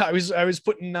 I was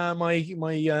putting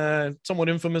my somewhat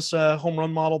infamous home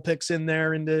run model picks in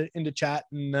there into chat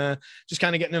and just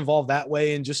kind of getting involved that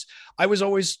way. And just, I was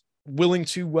always willing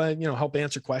to help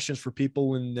answer questions for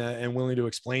people, and willing to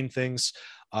explain things.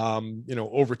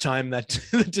 Over time, that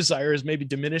the desire has maybe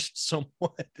diminished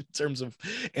somewhat in terms of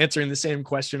answering the same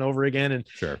question over again. And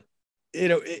Sure.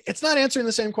 It's not answering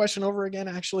the same question over again.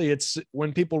 Actually, it's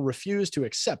when people refuse to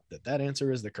accept that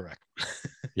answer is the correct.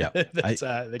 Yeah.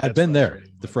 I've been there.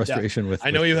 The frustration with,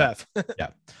 I know you have.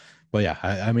 Yeah. But yeah,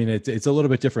 I mean, it's a little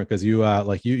bit different because you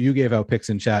you gave out picks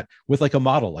in chat with like a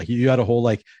model, like you had a whole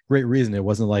like great reason. It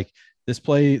wasn't like this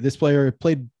player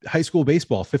played high school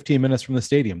baseball 15 minutes from the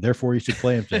stadium, therefore you should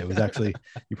play him today. It was actually,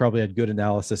 you probably had good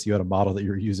analysis. You had a model that you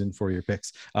were using for your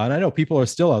picks. And I know people are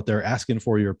still out there asking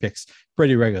for your picks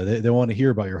pretty regularly. They want to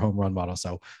hear about your home run model.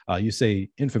 So you say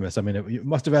infamous. I mean, you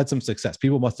must have had some success.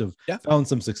 People must have found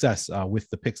some success with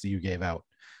the picks that you gave out.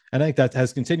 And I think that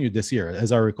has continued this year.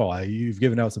 As I recall, you've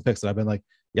given out some picks that I've been like,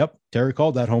 yep, Terry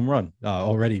called that home run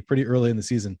already pretty early in the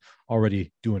season,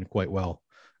 already doing quite well.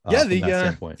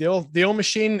 The old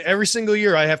machine. Every single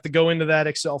year I have to go into that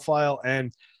Excel file,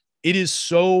 and it is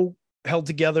so held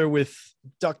together with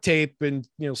duct tape and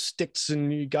sticks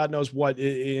and God knows what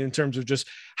in terms of just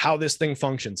how this thing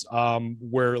functions.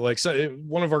 Where like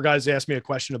one of our guys asked me a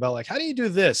question about like, how do you do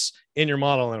this in your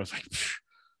model? And I was like,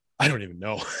 I don't even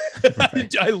know.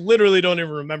 Right. I literally don't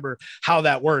even remember how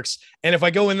that works. And if I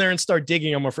go in there and start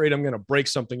digging, I'm afraid I'm going to break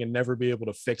something and never be able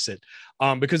to fix it.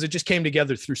 Because it just came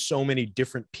together through so many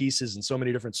different pieces and so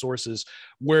many different sources,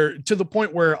 where to the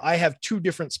point where I have 2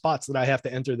 different spots that I have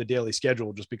to enter the daily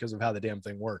schedule just because of how the damn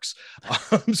thing works.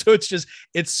 So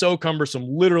it's so cumbersome.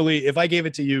 Literally, if I gave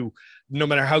it to you, no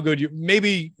matter how good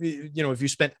maybe if you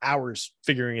spent hours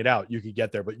figuring it out, you could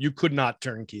get there, but you could not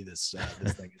turnkey this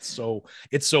thing.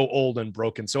 It's so old and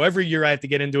broken. So every year I have to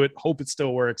get into it, hope it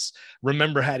still works,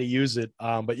 remember how to use it.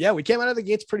 But yeah, we came out of the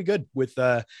gates pretty good with,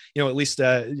 at least,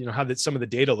 how that some of the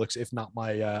data looks, if not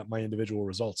my individual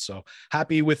results. So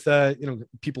happy with,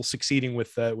 people succeeding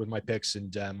with my picks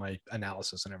and my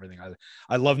analysis and everything.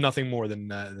 I love nothing more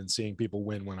than seeing people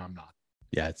win when I'm not.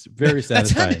 Yeah. It's very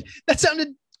satisfying. That sounded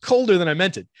colder than I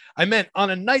meant it. I meant on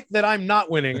a night that I'm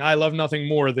not winning, I love nothing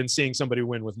more than seeing somebody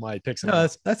win with my picks. No,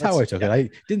 that's how I took it.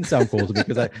 I didn't sound cold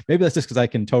because maybe that's just because I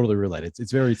can totally relate.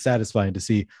 It's very satisfying to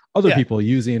see other people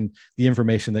using the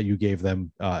information that you gave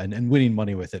them and winning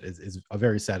money with it is a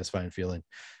very satisfying feeling.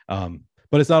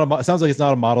 But it sounds like it's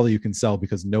not a model that you can sell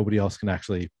because nobody else can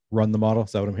actually run the model.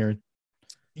 Is that what I'm hearing?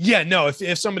 Yeah, no.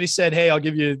 If somebody said, "Hey, I'll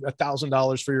give you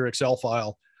 $1,000 for your Excel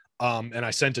file," and I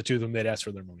sent it to them, they'd ask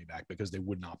for their money back because they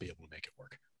would not be able to make it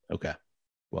work. Okay.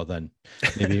 Well, then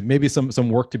maybe some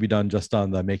work to be done just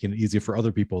on the making it easier for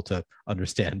other people to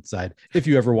understand side. If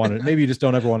you ever want it, maybe you just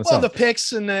don't ever want to sell the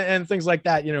picks and things like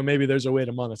that. Maybe there's a way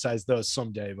to monetize those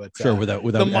someday, but sure. Without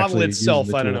the model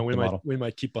itself, I don't know. We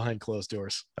might keep behind closed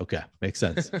doors. Okay. Makes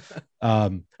sense.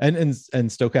 And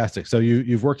Stochastic. So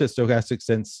you've worked at Stochastic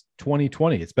since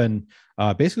 2020. It's been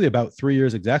basically about 3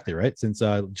 years exactly, right? Since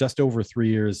just over 3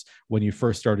 years when you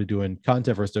first started doing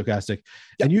content for Stochastic.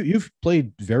 Yep. And you've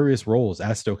played various roles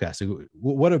as Stochastic.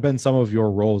 What have been some of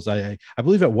your roles? I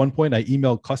believe at one point I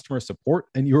emailed customer support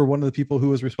and you were one of the people who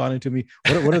was responding to me.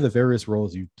 What are the various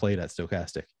roles you've played at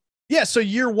Stochastic? Yeah. So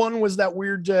year one was that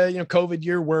weird, COVID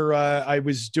year where I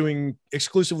was doing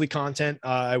exclusively content.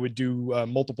 I would do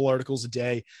multiple articles a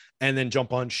day and then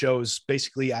jump on shows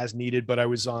basically as needed. But I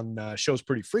was on shows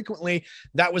pretty frequently.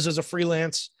 That was as a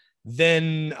freelance.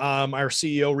 Then our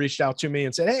CEO reached out to me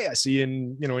and said, "Hey, I see you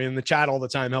in the chat all the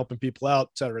time, helping people out,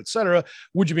 et cetera, et cetera.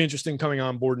 Would you be interested in coming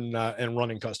on board and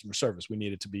running customer service? We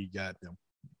needed to be,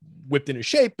 whipped into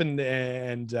shape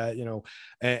and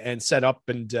set up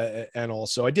and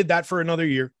also I did that for another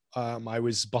year. I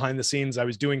was behind the scenes. I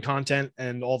was doing content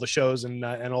and all the shows and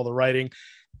all the writing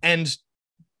and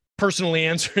personally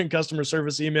answering customer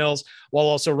service emails while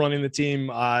also running the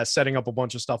team, setting up a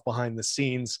bunch of stuff behind the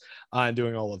scenes and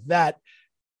doing all of that.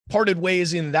 Parted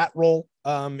ways in that role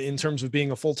in terms of being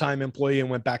a full-time employee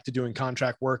and went back to doing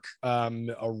contract work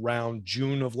around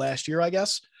June of last year, I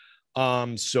guess.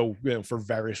 So for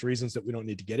various reasons that we don't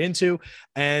need to get into,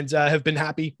 and have been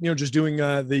happy, just doing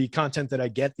the content that I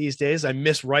get these days. I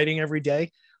miss writing every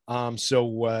day.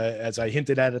 So as I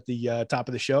hinted at the top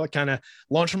of the show, I kind of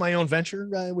launched my own venture,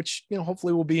 which,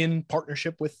 hopefully will be in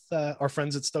partnership with our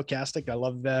friends at Stochastic. I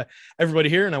love everybody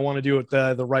here and I want to do it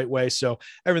the right way. So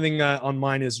everything on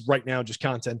mine is right now just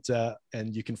content,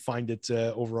 and you can find it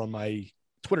over on my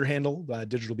Twitter handle,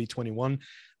 DigitalB21.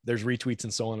 there's retweets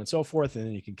and so on and so forth. And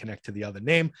then you can connect to the other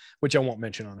name, which I won't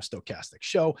mention on a Stokastic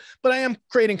show, but I am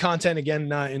creating content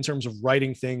again in terms of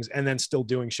writing things and then still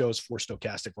doing shows for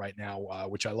Stokastic right now,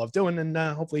 which I love doing. And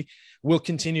hopefully we'll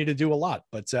continue to do a lot,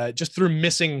 but just through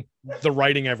missing the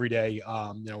writing every day,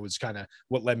 was kind of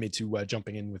what led me to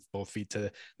jumping in with both feet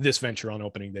to this venture on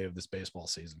opening day of this baseball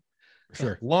season.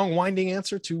 Sure. Long winding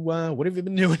answer to what have you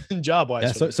been doing job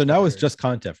wise? Yeah, so now it's just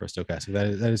content for Stokastic.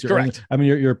 That is your correct. Only,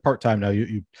 you're part-time now.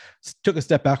 You took a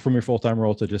step back from your full-time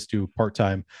role to just do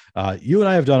part-time. You and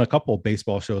I have done a couple of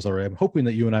baseball shows already. I'm hoping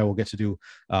that you and I will get to do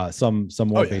some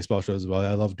more baseball shows as well.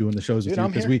 I love doing the shows with you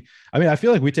because I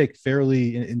feel like we take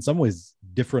fairly in some ways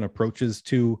different approaches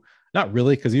to. Not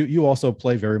really, because you also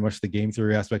play very much the game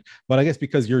theory aspect, but I guess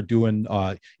because you're doing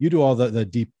you do all the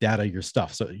deep data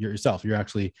yourself. So you're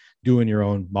actually doing your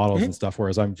own models and stuff,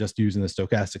 whereas I'm just using the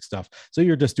Stokastic stuff. So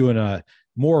you're just doing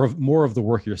more of the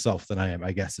work yourself than I am,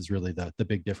 I guess, is really the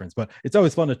big difference. But it's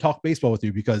always fun to talk baseball with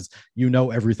you because you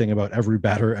know everything about every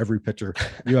batter, every pitcher.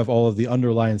 You have all of the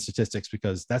underlying statistics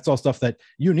because that's all stuff that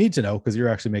you need to know because you're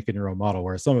actually making your own model.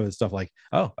 Whereas some of it's stuff like,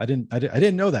 oh, I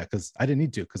didn't know that because I didn't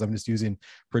need to because I'm just using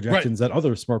projections that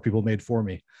other smart people made for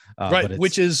me.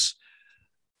 Which is,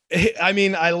 I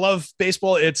mean, I love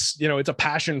baseball. It's a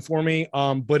passion for me.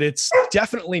 But it's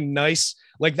definitely nice.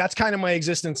 Like that's kind of my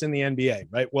existence in the NBA,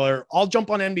 right? Where I'll jump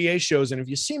on NBA shows. And if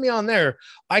you see me on there,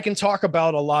 I can talk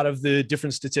about a lot of the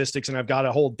different statistics and I've got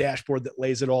a whole dashboard that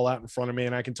lays it all out in front of me.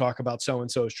 And I can talk about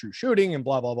so-and-so's true shooting and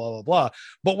blah, blah, blah, blah, blah.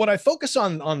 But what I focus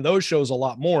on those shows a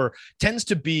lot more tends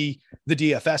to be the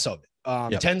DFS of it.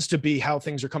 Tends to be how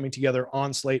things are coming together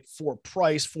on slate for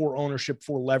price, for ownership,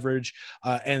 for leverage,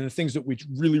 and the things that we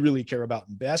really, really care about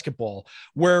in basketball.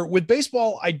 Where with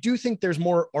baseball, I do think there's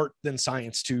more art than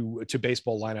science to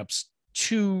baseball lineups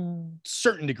to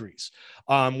certain degrees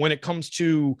when it comes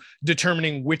to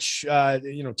determining which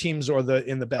teams are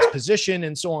in the best position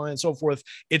and so on and so forth.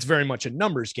 It's very much a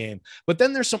numbers game, but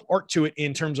then there's some art to it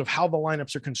in terms of how the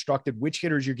lineups are constructed, which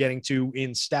hitters you're getting to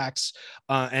in stacks,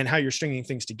 and how you're stringing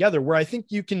things together, where I think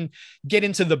you can get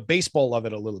into the baseball of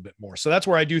it a little bit more. So that's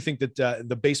where I do think that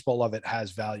the baseball of it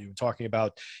has value, talking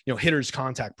about hitters'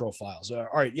 contact profiles. All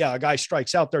right, a guy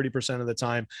strikes out 30% of the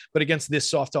time, but against this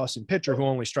soft tossing pitcher who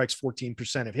only strikes 14%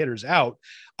 of hitters out,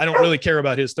 I don't really care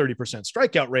about his 30%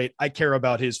 strikeout rate. I care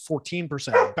about his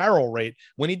 14% barrel rate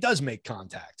when he does make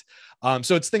contact.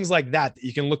 So it's things like that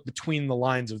you can look between the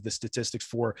lines of the statistics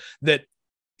for that,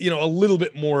 a little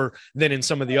bit more than in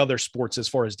some of the other sports as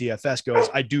far as DFS goes,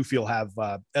 I do feel have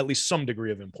at least some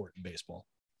degree of import in baseball.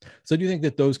 So do you think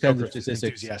that those kinds of statistics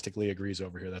enthusiastically agrees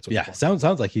over here? That's what sounds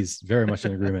like he's very much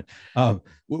in agreement.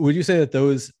 Would you say that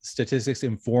those statistics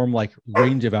inform like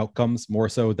range of outcomes more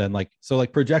so than like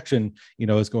projection,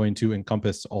 is going to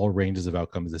encompass all ranges of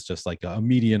outcomes. It's just like a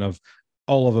median of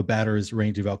all of a batter's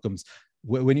range of outcomes.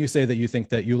 When you say that you think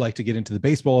that you like to get into the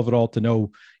baseball of it all to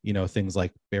know, things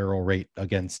like barrel rate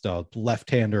against a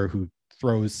left-hander who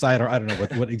throws side, or I don't know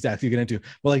what exactly you get into.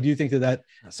 But like, do you think that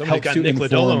somebody got Nick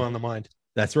Lodolo on the mind?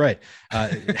 That's right. Do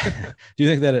you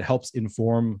think that it helps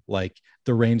inform like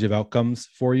the range of outcomes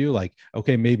for you? Like,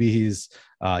 okay, maybe he's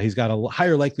got a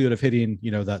higher likelihood of hitting,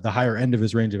 the higher end of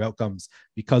his range of outcomes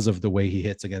because of the way he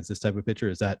hits against this type of pitcher.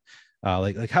 Is that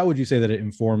like how would you say that it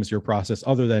informs your process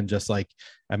other than just like,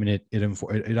 I mean,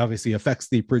 it obviously affects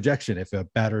the projection if a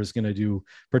batter is going to do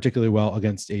particularly well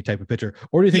against a type of pitcher,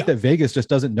 or do you think that Vegas just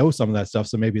doesn't know some of that stuff?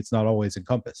 So maybe it's not always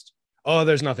encompassed. Oh,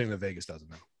 there's nothing that Vegas doesn't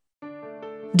know.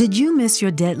 Did you miss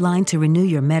your deadline to renew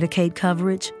your Medicaid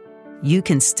coverage? You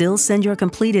can still send your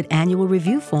completed annual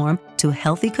review form to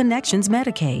Healthy Connections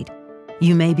Medicaid.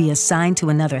 You may be assigned to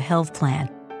another health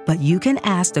plan, but you can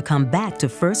ask to come back to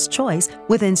First Choice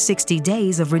within 60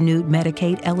 days of renewed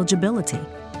Medicaid eligibility.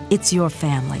 It's your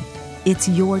family. It's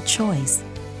your choice.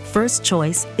 First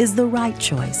Choice is the right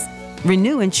choice.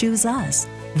 Renew and choose us.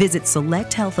 Visit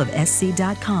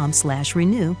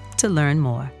selecthealthofsc.com/renew to learn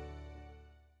more.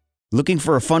 Looking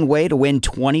for a fun way to win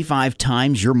 25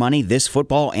 times your money this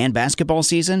football and basketball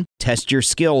season? Test your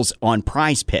skills on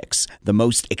Prize Picks, the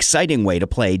most exciting way to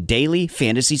play daily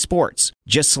fantasy sports.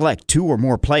 Just select 2 or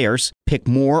more players, pick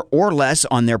more or less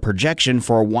on their projection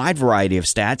for a wide variety of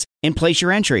stats, and place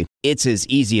your entry. It's as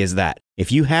easy as that.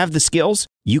 If you have the skills,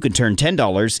 you can turn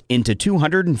 $10 into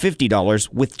 $250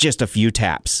 with just a few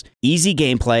taps. Easy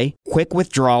gameplay, quick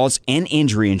withdrawals, and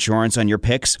injury insurance on your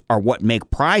picks are what make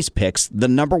Prize Picks the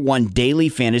 #1 daily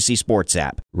fantasy sports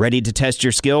app. Ready to test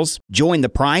your skills? Join the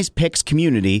Prize Picks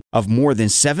community of more than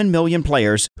 7 million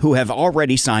players who have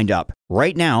already signed up.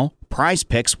 Right now, Prize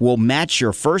Picks will match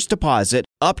your first deposit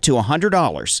up to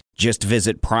 $100. Just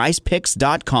visit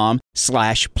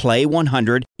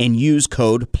prizepicks.com/play100 and use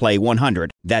code play100.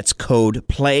 That's code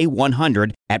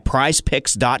play100 at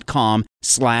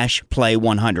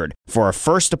prizepicks.com/play100 for a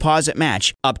first deposit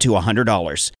match up to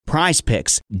 $100. Prize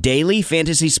Picks, daily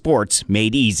fantasy sports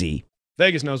made easy.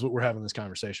 Vegas knows what we're having this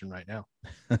conversation right now,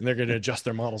 and they're going to adjust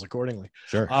their models accordingly.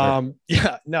 Sure.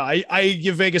 Yeah, no, I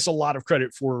give Vegas a lot of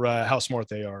credit for how smart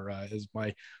they are. As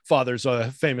my father's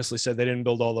famously said, they didn't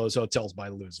build all those hotels by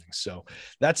losing. So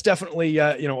that's definitely,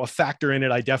 a factor in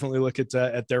it. I definitely look at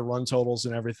their run totals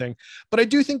and everything, but I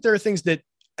do think there are things that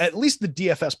at least the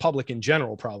DFS public in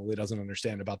general probably doesn't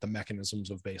understand about the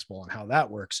mechanisms of baseball and how that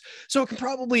works. So it can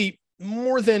probably,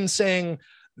 more than saying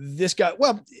this guy,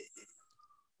 well,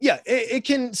 yeah, it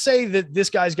can say that this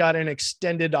guy's got an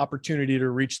extended opportunity to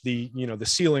reach the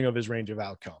ceiling of his range of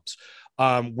outcomes,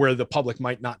 where the public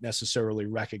might not necessarily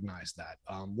recognize that.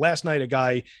 Last night, a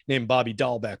guy named Bobby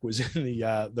Dahlbeck was in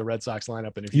the Red Sox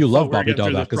lineup. And if you love Bobby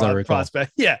Dahlbeck, as I recall.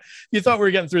 Prospect, yeah, you thought we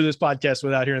were getting through this podcast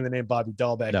without hearing the name Bobby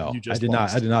Dahlbeck. No, you just I did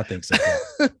not. I did not think so.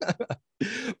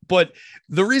 But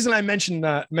the reason I mentioned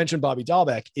Bobby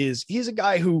Dahlbeck is he's a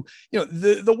guy who,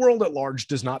 the world at large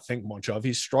does not think much of.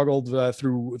 He's struggled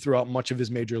throughout much of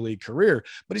his major league career,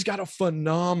 but he's got a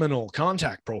phenomenal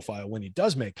contact profile when he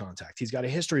does make contact. He's got a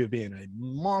history of being a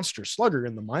monster slugger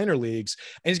in the minor leagues,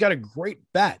 and he's got a great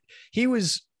bat. He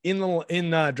was in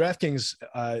DraftKings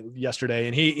yesterday,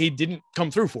 and he didn't come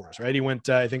through for us, right? He went,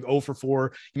 I think, 0 for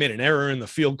 4. He made an error in the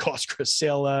field, cost Chris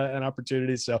Sale an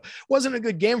opportunity. So wasn't a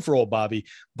good game for old Bobby.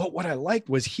 But what I liked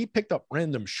was he picked up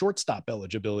random shortstop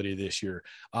eligibility this year.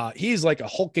 He's like a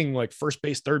hulking, like first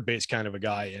base, third base kind of a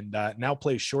guy, and now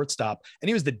plays shortstop. And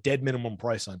he was the dead minimum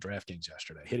price on DraftKings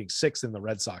yesterday, hitting 6th in the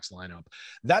Red Sox lineup.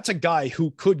 That's a guy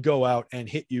who could go out and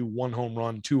hit you 1 home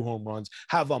run, 2 home runs,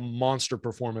 have a monster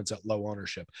performance at low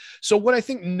ownership. So what I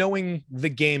think, knowing the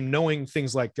game, knowing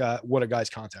things like what a guy's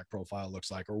contact profile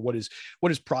looks like, or what his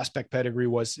prospect pedigree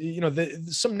was,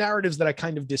 some narratives that I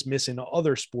kind of dismiss in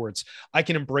other sports, I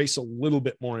can embrace a little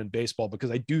bit more in baseball,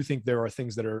 because I do think there are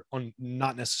things that are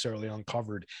not necessarily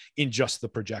uncovered in just the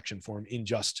projection form, in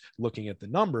just looking at the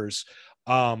numbers.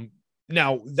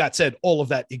 Now, that said, all of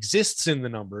that exists in the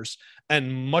numbers,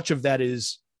 and much of that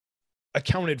is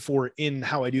accounted for in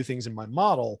how I do things in my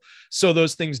model. So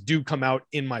those things do come out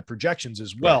in my projections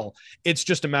as well. Right. It's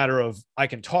just a matter of, I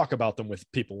can talk about them with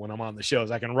people when I'm on the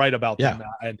shows. I can write about them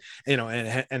and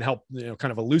help,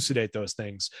 kind of elucidate those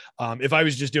things. If I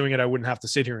was just doing it, I wouldn't have to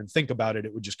sit here and think about it.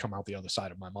 It would just come out the other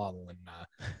side of my model, and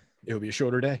it would be a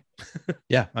shorter day.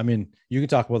 Yeah. I mean, you can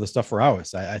talk about the stuff for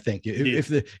hours. I think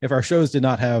if our shows did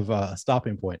not have a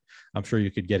stopping point, I'm sure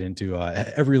you could get into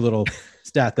every little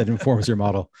stat that informs your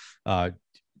model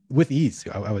with ease,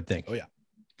 I would think. Oh yeah.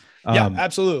 Yeah,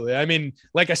 absolutely. I mean,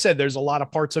 like I said, there's a lot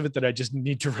of parts of it that I just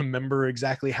need to remember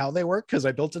exactly how they work, because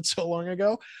I built it so long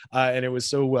ago, and it was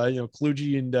so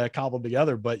kludgy and cobbled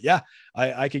together. But yeah,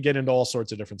 I could get into all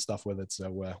sorts of different stuff with it.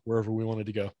 So wherever we wanted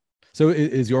to go. So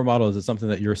is your model, is it something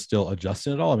that you're still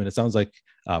adjusting at all? I mean, it sounds like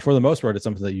for the most part, it's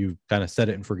something that you kind of set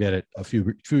it and forget it a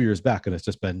few years back, and it's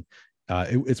just been,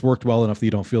 it's worked well enough that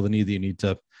you don't feel the need that you need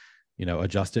to,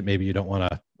 adjust it. Maybe you don't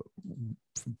want to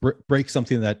break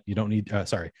something that you don't need.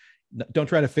 Don't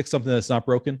try to fix something that's not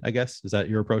broken, I guess. Is that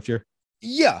your approach here?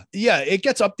 Yeah. It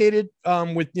gets updated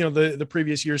with the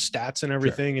previous year's stats and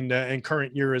everything. Sure. And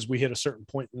current year, as we hit a certain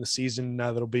point in the season,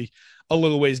 that'll be a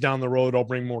little ways down the road. I'll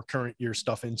bring more current year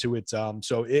stuff into it.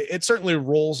 So it certainly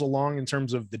rolls along in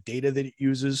terms of the data that it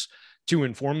uses to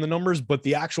inform the numbers, but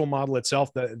the actual model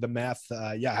itself, the math,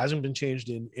 hasn't been changed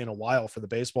in a while for the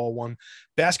baseball one.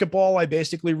 Basketball, I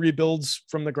basically rebuilds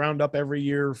from the ground up every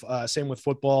year. Same with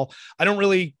football. I don't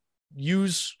really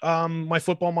use my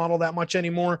football model that much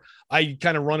anymore. I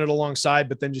kind of run it alongside,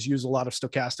 but then just use a lot of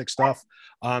stochastic stuff.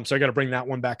 So I got to bring that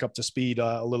one back up to speed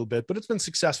a little bit, but it's been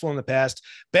successful in the past.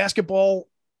 Basketball,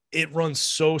 it runs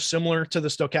so similar to the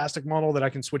stochastic model that I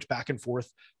can switch back and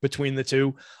forth between the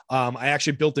two. I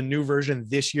actually built a new version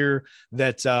this year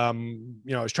that, I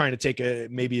was trying to take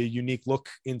maybe a unique look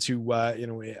into,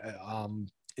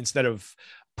 instead of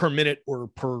per minute or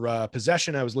per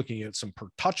possession, I was looking at some per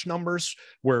touch numbers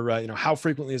where, how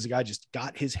frequently has the guy just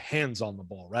got his hands on the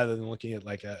ball rather than looking at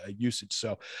like a usage.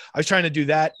 So I was trying to do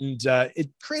that, and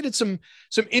it created some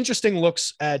interesting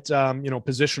looks at,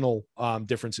 positional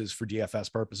differences for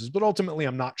DFS purposes, but ultimately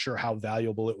I'm not sure how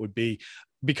valuable it would be,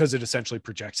 because it essentially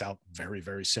projects out very,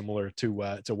 very similar to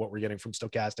what we're getting from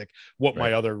stochastic, what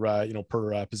my other,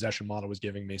 per possession model was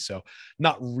giving me. So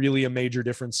not really a major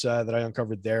difference that I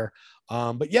uncovered there.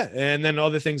 But yeah, and then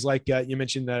other things like you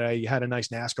mentioned that I had a nice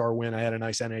NASCAR win. I had a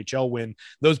nice NHL win.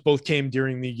 Those both came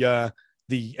during the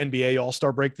the NBA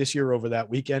All-Star break this year over that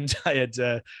weekend. I had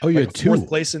you like had fourth two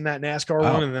place in that NASCAR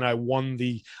one, and then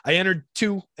I entered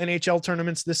 2 NHL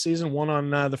tournaments this season. One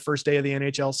on the first day of the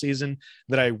NHL season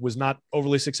that I was not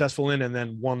overly successful in, and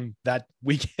then one that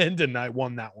weekend, and I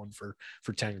won that one for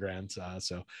 10 grand.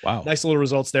 So wow, nice little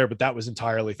results there. But that was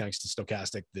entirely thanks to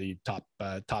Stochastic, the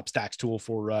top stacks tool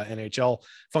for NHL.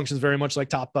 Functions very much like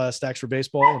top stacks for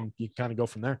baseball, and you kind of go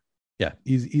from there. Yeah,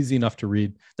 easy enough to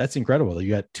read. That's incredible.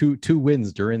 You got two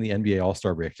wins during the NBA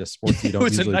All-Star break, just sports you don't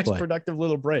usually play. It was a nice, productive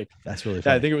little break. That's really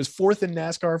fun. Yeah, I think it was 4th in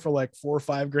NASCAR for like 4 or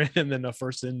 5 grand, and then the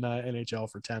first in NHL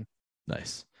for 10.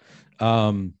 Nice.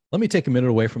 Let me take a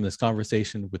minute away from this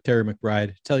conversation with Terry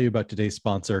McBride, tell you about today's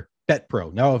sponsor,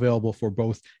 BetPro, now available for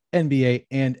both NBA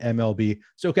and MLB.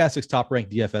 Stochastic's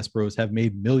top-ranked DFS pros have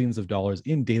made millions of dollars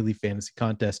in daily fantasy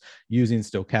contests using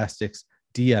Stochastic's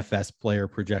DFS player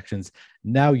projections.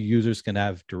 Now users can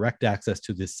have direct access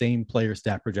to the same player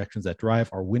stat projections that drive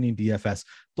our winning DFS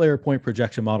player point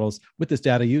projection models. With this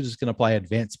data, users can apply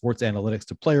advanced sports analytics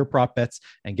to player prop bets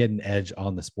and get an edge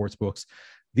on the sports books.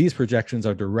 These projections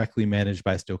are directly managed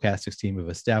by Stochastic's team of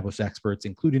established experts,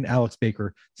 including Alex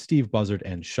Baker, Steve Buzzard,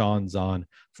 and Sean Zahn.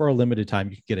 For a limited time,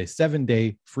 you can get a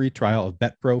 7-day free trial of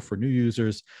BetPro for new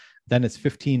users. Then it's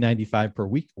 $15.95 per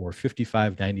week or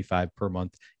 $55.95 per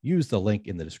month. Use the link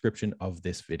in the description of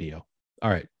this video. All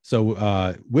right.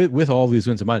 So with all these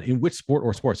wins in mind, in which sport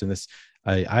or sports, in this,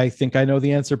 I think I know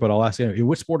the answer, but I'll ask you, in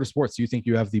which sport or sports do you think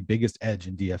you have the biggest edge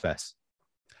in DFS?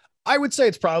 I would say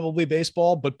it's probably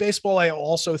baseball, but baseball I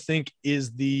also think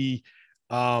is the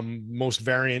most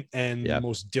variant and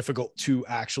most difficult to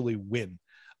actually win.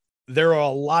 There are a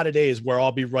lot of days where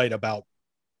I'll be right about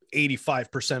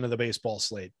 85% of the baseball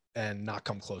slate and not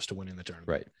come close to winning the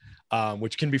tournament, right?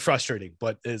 Which can be frustrating,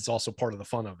 but it's also part of the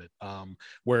fun of it.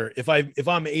 Where if I'm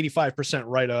 85%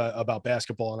 right about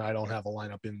basketball and I don't have a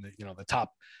lineup in the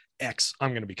top X, I'm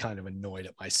going to be kind of annoyed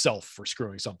at myself for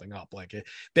screwing something up.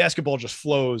 Basketball just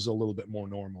flows a little bit more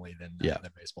normally than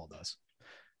baseball does.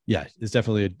 Yeah, it's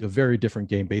definitely a very different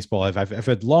game. Baseball. I've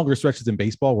had longer stretches in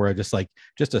baseball where I just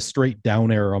a straight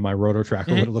down arrow on my roto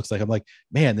tracker. What it looks like, I'm like,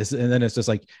 man, this, and then it's just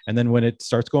like, and then when it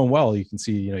starts going well, you can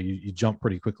see, you jump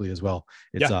pretty quickly as well.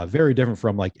 It's very different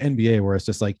from like NBA, where it's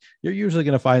just like, you're usually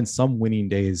going to find some winning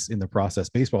days in the process.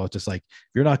 Baseball, it's just like, if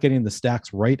you're not getting the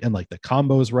stacks right and like the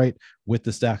combos right with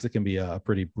the stacks, it can be a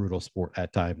pretty brutal sport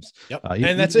at times. Yep.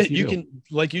 And that's it. You can,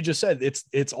 like you just said, it's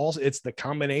the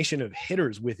combination of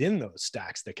hitters within those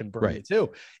stacks that can burn you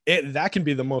too. That can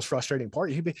be the most frustrating part.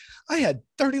 You could be, I had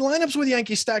 30 lineups with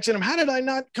Yankee stacks in them. How did I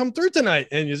not come through tonight?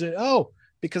 And you say, oh,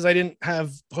 because I didn't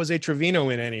have Jose Trevino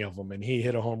in any of them and he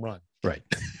hit a home run. Right.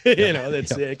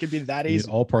 It could be that easy.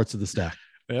 All parts of the stack.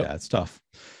 Yep. Yeah, it's tough.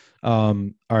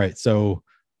 All right. So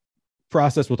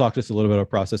process, we'll talk just a little bit about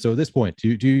process. So at this point, do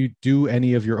you do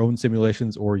any of your own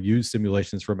simulations or use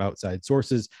simulations from outside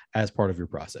sources as part of your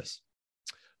process?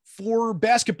 For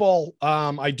basketball,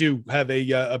 I do have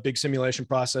a big simulation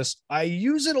process. I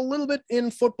use it a little bit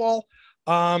in football.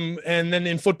 And then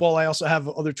in football, I also have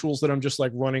other tools that I'm just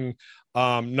like running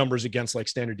numbers against like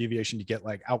standard deviation to get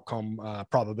like outcome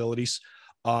probabilities.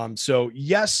 So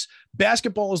yes,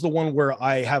 basketball is the one where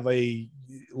I have a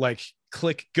like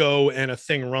click go and a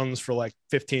thing runs for like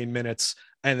 15 minutes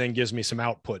and then gives me some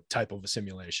output type of a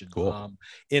simulation. Cool.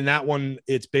 In that one,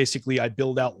 it's basically I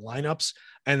build out lineups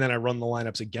and then I run the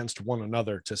lineups against one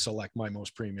another to select my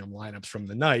most premium lineups from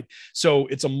the night. So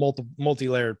it's a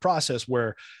multi-layered process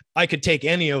where I could take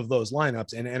any of those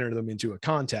lineups and enter them into a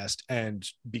contest and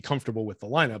be comfortable with the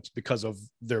lineups because of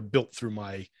they're built through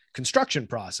my construction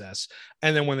process.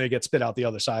 And then when they get spit out the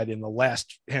other side in the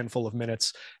last handful of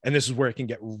minutes, and this is where it can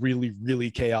get really, really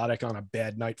chaotic on a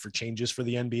bad night for changes for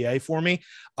the NBA for me,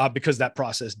 because that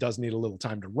process does need a little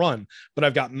time to run. But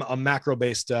I've got a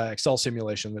macro-based Excel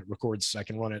simulation that records. I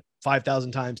can run it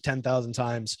 5,000 times, 10,000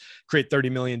 times, create 30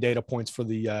 million data points for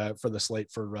the slate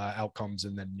for outcomes,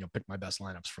 and then pick my best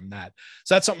lineups from that.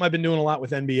 So that's something I've been doing a lot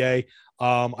with NBA.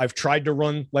 I've tried to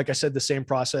run, like I said, the same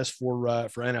process for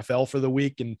NFL for the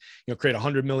week, and create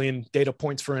 100 million data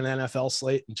points for an NFL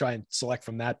slate and try and select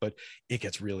from that. But it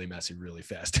gets really messy really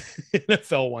fast.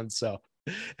 NFL one. So,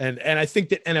 and I think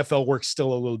that NFL works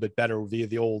still a little bit better via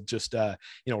the old just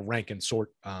rank and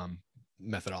sort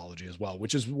methodology as well,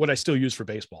 which is what I still use for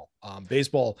baseball.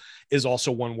 Baseball is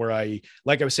also one where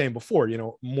like I was saying before,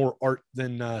 more art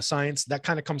than science. That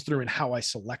kind of comes through in how I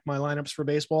select my lineups for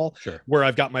baseball. Sure. Where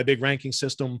I've got my big ranking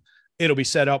system. It'll be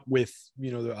set up with,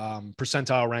 the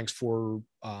percentile ranks for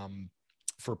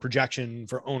for projection,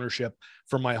 for ownership,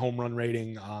 for my home run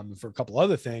rating, for a couple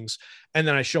other things. And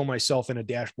then I show myself in a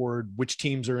dashboard which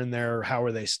teams are in there, how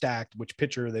are they stacked, which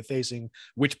pitcher are they facing,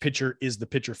 which pitcher is the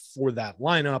pitcher for that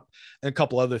lineup, and a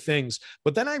couple other things.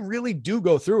 But then I really do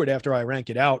go through it after I rank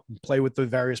it out and play with the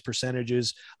various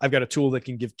percentages. I've got a tool that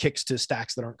can give kicks to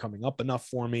stacks that aren't coming up enough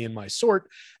for me in my sort.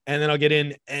 And then I'll get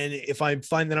in, and if I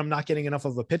find that I'm not getting enough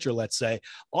of a pitcher, let's say,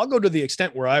 I'll go to the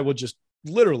extent where I will just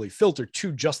literally filter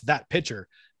to just that pitcher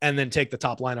and then take the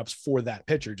top lineups for that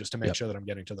pitcher just to make sure that I'm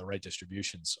getting to the right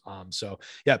distributions. So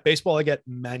yeah, baseball, I get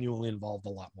manually involved a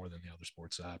lot more than the other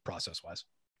sports process wise.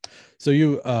 So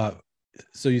you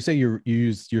say you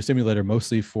use your simulator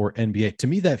mostly for NBA. To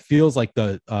me, that feels like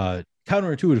the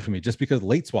counterintuitive for me, just because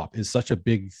late swap is such a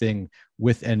big thing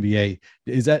with NBA.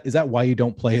 Is that why you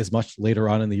don't play as much later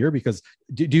on in the year? Because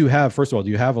do you have, first of all, do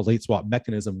you have a late swap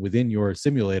mechanism within your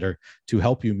simulator to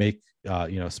help you make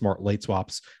smart late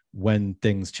swaps when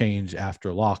things change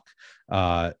after lock?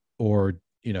 Or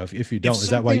if you don't, is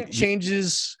that why it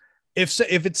changes? If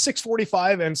it's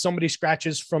 6:45 and somebody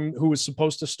scratches from who was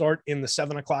supposed to start in the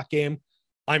 7:00 game,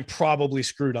 I'm probably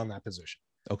screwed on that position.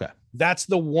 Okay. That's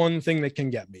the one thing that can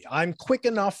get me. I'm quick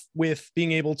enough with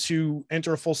being able to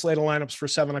enter a full slate of lineups for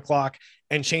 7:00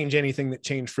 and change anything that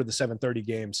changed for the 7:30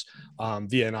 games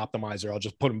via an optimizer. I'll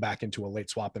just put them back into a late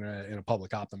swap in a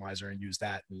public optimizer and use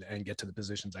that and get to the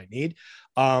positions I need.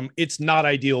 It's not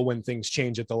ideal when things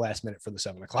change at the last minute for the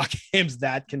 7:00 games.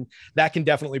 That can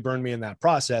definitely burn me in that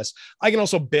process. I can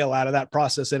also bail out of that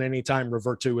process at any time,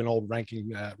 revert to an old rank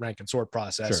and sort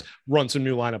process, run some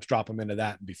new lineups, drop them into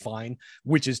that and be fine,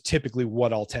 which is typically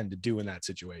what I'll tend to do in that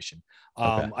situation.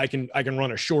 I can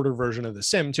run a shorter version of the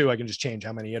sim too. I can just change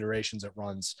how many iterations it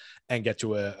runs and get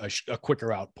to a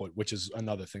quicker output, which is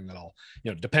another thing that I'll,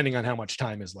 depending on how much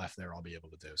time is left there, I'll be able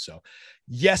to do. So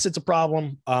yes, it's a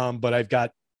problem, but I've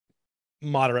got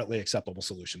moderately acceptable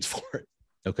solutions for it.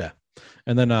 Okay.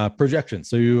 And then projections.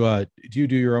 So do you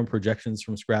do your own projections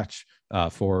from scratch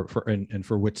for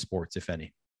which sports, if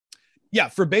any? Yeah,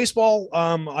 for baseball,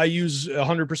 I use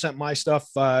 100% my stuff,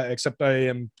 except I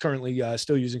am currently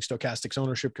still using Stochastics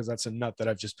ownership because that's a nut that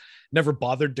I've just never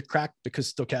bothered to crack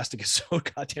because Stochastic is so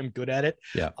goddamn good at it.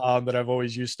 Yeah. That I've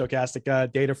always used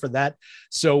Stochastic data for that.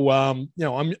 So,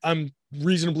 I'm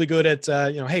reasonably good at,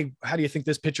 hey, how do you think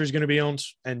this pitcher is going to be owned?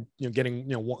 And, getting,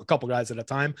 a couple guys at a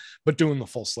time, but doing the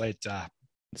full slate,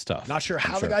 it's tough. Not sure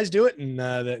how the guys do it, and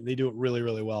they do it really,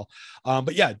 really well.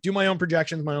 But yeah, do my own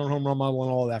projections, my own home run model, and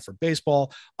all of that for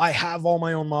baseball. I have all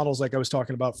my own models, like I was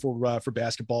talking about for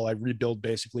basketball. I rebuild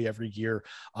basically every year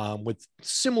with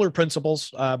similar principles,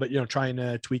 but trying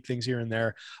to tweak things here and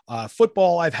there.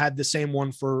 Football, I've had the same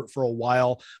one for a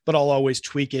while, but I'll always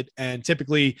tweak it. And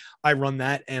typically, I run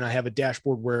that, and I have a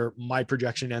dashboard where my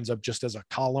projection ends up just as a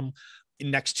column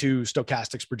next to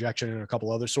Stochastics projection and a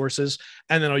couple other sources.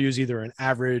 And then I'll use either an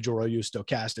average or I'll use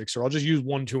Stochastics, or I'll just use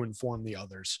one to inform the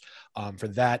others for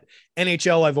that.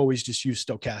 NHL, I've always just used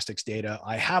Stochastics data.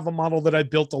 I have a model that I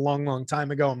built a long, long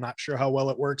time ago. I'm not sure how well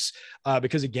it works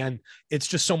because again, it's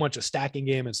just so much a stacking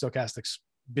game, and Stochastics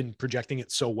been projecting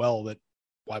it so well that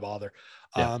why bother?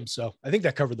 Yeah. So I think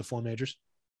that covered the four majors.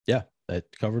 Yeah, that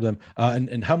covered them.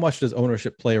 And how much does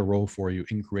ownership play a role for you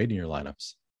in creating your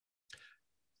lineups?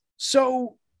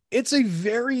 So it's a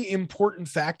very important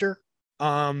factor.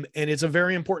 And it's a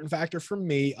very important factor for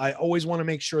me. I always want to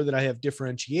make sure that I have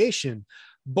differentiation.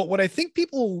 But what I think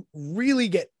people really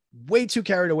get way too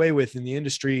carried away with in the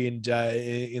industry and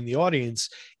in the audience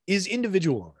is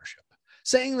individual ownership.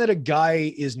 Saying that a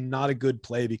guy is not a good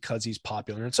play because he's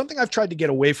popular, and something I've tried to get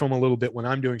away from a little bit when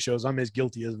I'm doing shows. I'm as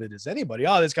guilty of it as anybody.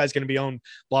 Oh, this guy's going to be owned,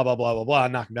 blah, blah, blah, blah, blah,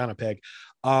 knock him down a peg.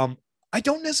 I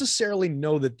don't necessarily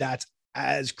know that that's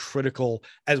as critical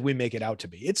as we make it out to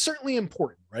be. It's certainly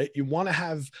important, right? You want to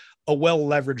have a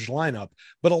well-leveraged lineup,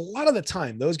 but a lot of the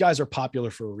time those guys are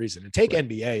popular for a reason. And take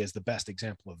NBA as the best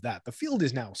example of that. The field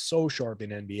is now so sharp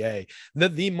in NBA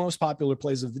that the most popular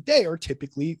plays of the day are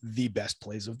typically the best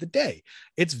plays of the day.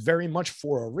 It's very much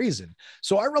for a reason.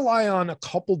 So I rely on a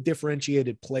couple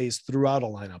differentiated plays throughout a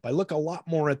lineup. I look a lot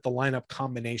more at the lineup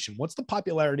combination. What's the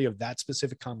popularity of that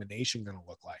specific combination going to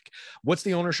look like? What's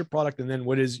the ownership product? And then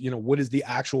what is the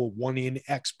actual 1 in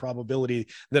X probability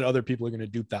that other people are going to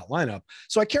dupe that lineup?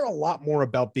 So I care a lot more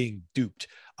about being duped,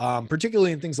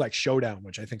 particularly in things like Showdown,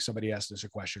 which I think somebody asked us a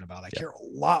question about. I care a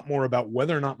lot more about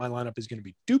whether or not my lineup is going to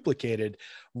be duplicated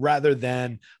rather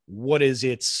than what is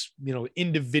its,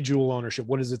 individual ownership,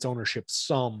 what is its ownership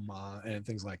sum, and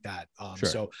things like that.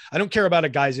 So I don't care about a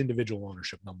guy's individual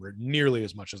ownership number nearly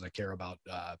as much as I care about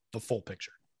the full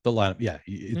picture. The lineup, yeah,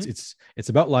 it's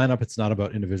about lineup. It's not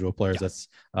about individual players. Yeah. That's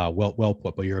well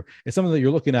put. But it's something that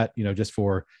you're looking at, just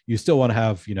for, you still want to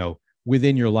have,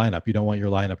 within your lineup. You don't want your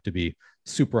lineup to be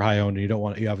super high owned, and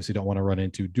you obviously don't want to run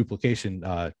into duplication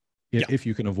if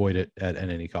you can avoid it at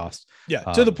any cost. Yeah,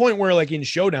 to the point where, like in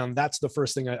Showdown, that's the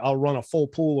first thing I'll run a full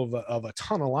pool of a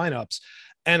ton of lineups.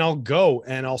 And I'll go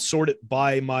and I'll sort it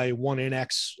by my 1 in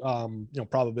X,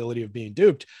 probability of being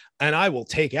duped. And I will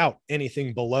take out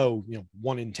anything below,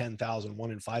 1 in 10,000,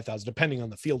 1 in 5,000, depending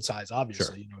on the field size.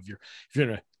 Obviously, sure. If you're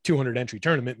in a 200 entry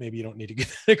tournament, maybe you don't need to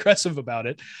get aggressive about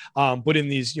it. But in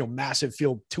these, massive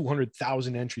field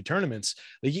 200,000 entry tournaments,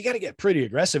 like, you got to get pretty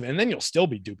aggressive, and then you'll still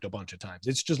be duped a bunch of times.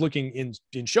 It's just looking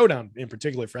in Showdown in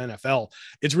particular for NFL.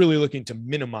 It's really looking to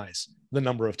minimize the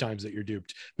number of times that you're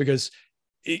duped, because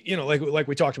like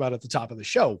we talked about at the top of the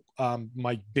show,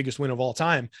 my biggest win of all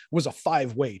time was a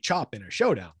 5-way chop in a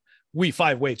Showdown. We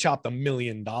 5-way chopped $1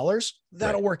 million.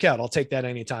 That'll work out. I'll take that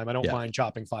anytime. I don't mind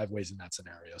chopping 5 ways in that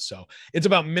scenario. So it's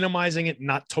about minimizing it,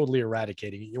 not totally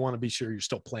eradicating it. You want to be sure you're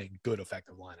still playing good,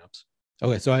 effective lineups.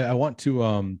 Okay, so I want to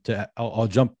I'll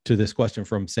jump to this question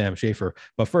from Sam Schaefer,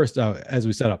 but first, as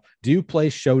we set up, do you play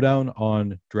Showdown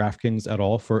on DraftKings at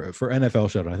all for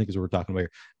NFL Showdown? I think is what we're talking about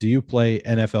here. Do you play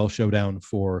NFL Showdown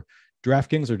for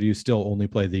DraftKings, or do you still only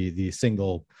play the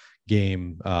single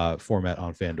game format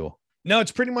on FanDuel? No,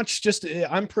 it's pretty much just,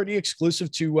 I'm pretty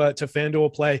exclusive to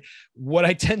FanDuel play. What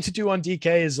I tend to do on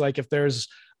DK is, like, if there's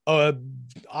a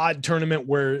odd tournament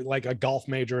where, like, a golf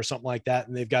major or something like that,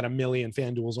 and they've got $1 million,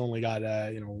 FanDuel's only got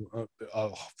a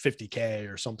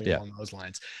 50K or something along those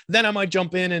lines, then I might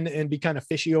jump in and be kind of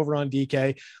fishy over on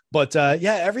DK. But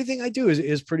everything I do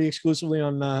is pretty exclusively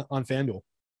on FanDuel.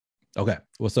 Okay.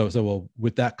 Well,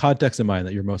 with that context in mind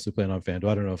that you're mostly playing on FanDuel,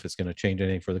 I don't know if it's going to change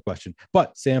anything for the question,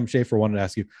 but Sam Schaefer wanted to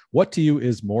ask you, what to you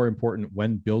is more important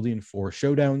when building for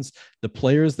showdowns, the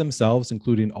players themselves,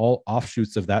 including all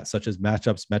offshoots of that, such as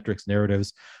matchups, metrics,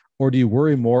 narratives, or do you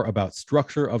worry more about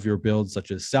structure of your build, such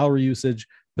as salary usage,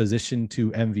 position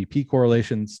to MVP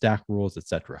correlation, stack rules,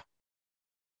 etc.?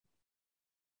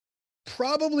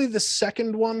 Probably the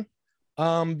second one,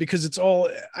 because it's all,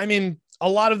 a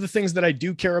lot of the things that I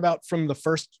do care about from the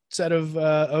first set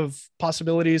of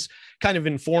possibilities kind of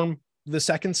inform the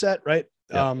second set, right?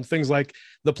 Yeah. Things like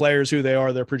the players, who they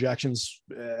are, their projections,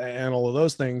 and all of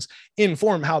those things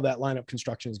inform how that lineup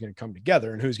construction is going to come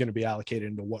together, and who's going to be allocated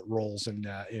into what roles and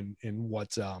in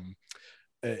what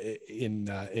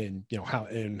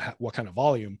what kind of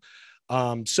volume.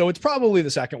 So it's probably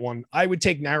the second one. I would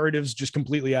take narratives just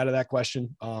completely out of that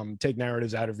question. Take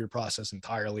narratives out of your process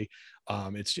entirely.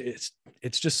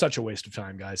 It's just such a waste of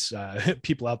time, guys.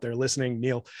 People out there listening,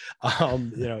 Neil,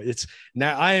 it's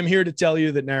now, I am here to tell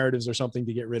you that narratives are something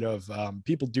to get rid of.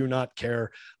 People do not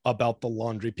care about the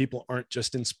laundry. People aren't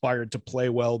just inspired to play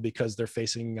well because they're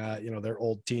facing, their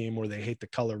old team, or they hate the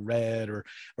color red, or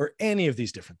any of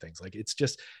these different things. Like,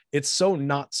 it's so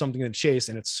not something to chase,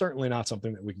 and it's certainly not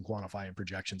something that we can quantify in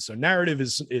projections. So narrative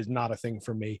is not a thing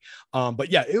for me.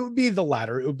 But yeah, it would be the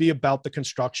latter. It would be about the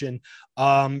construction.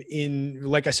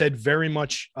 Like I said, very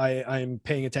much I'm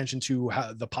paying attention to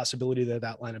how the possibility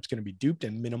that lineup's going to be duped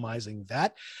and minimizing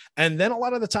that. And then a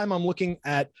lot of the time I'm looking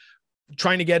at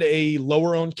trying to get a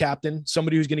lower owned captain,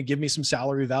 somebody who's going to give me some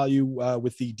salary value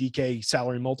with the DK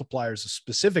salary multipliers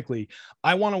specifically.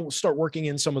 I want to start working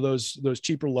in some of those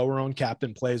cheaper lower owned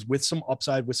captain plays with some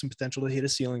upside, with some potential to hit a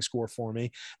ceiling score for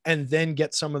me, and then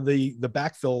get some of the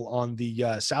backfill on the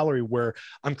salary, where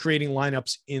I'm creating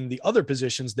lineups in the other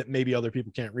positions that maybe other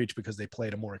people can't reach because they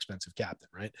played a more expensive captain,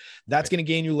 right? That's going to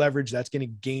gain you leverage. That's going to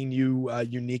gain you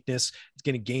uniqueness. It's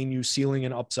going to gain you ceiling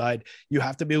and upside. You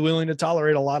have to be willing to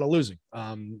tolerate a lot of losing.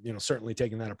 Certainly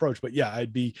taking that approach, but yeah,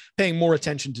 I'd be paying more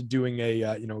attention to doing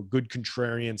a, good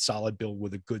contrarian solid build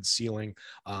with a good ceiling,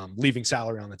 leaving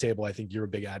salary on the table. I think you're a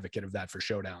big advocate of that for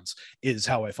showdowns, is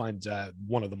how I find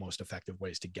one of the most effective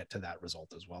ways to get to that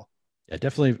result as well. Yeah,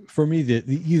 definitely. For me,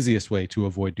 the easiest way to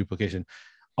avoid duplication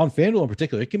on FanDuel in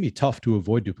particular, it can be tough to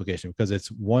avoid duplication because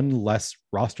it's one less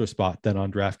roster spot than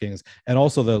on DraftKings, and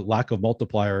also the lack of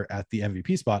multiplier at the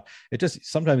MVP spot. It just,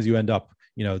 sometimes you end up,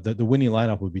 the winning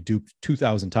lineup would be duped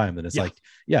 2,000 times, and it's like,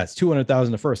 it's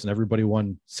 200,000 at first, and everybody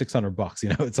won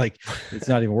 $600. It's like, it's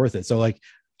not even worth it. So like,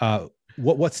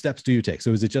 what steps do you take?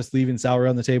 So is it just leaving salary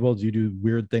on the table? Do you do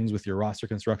weird things with your roster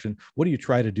construction? What do you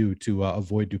try to do to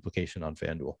avoid duplication on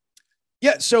FanDuel?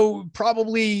 Yeah, so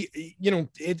probably,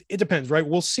 it depends, right?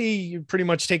 We'll see, pretty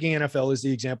much taking NFL as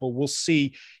the example. We'll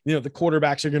see, the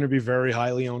quarterbacks are going to be very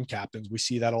highly owned captains. We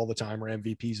see that all the time, or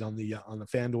MVPs on the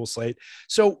FanDuel slate.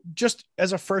 So just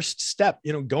as a first step,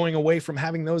 going away from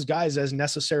having those guys as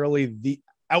necessarily the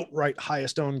outright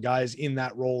highest owned guys in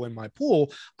that role in my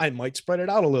pool, I might spread it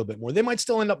out a little bit more. They might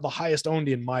still end up the highest owned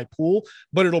in my pool,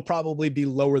 but it'll probably be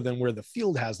lower than where the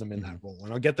field has them in that role.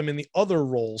 And I'll get them in the other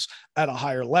roles at a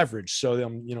higher leverage. So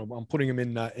I'm putting them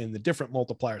in the different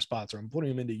multiplier spots, or I'm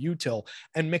putting them into util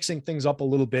and mixing things up a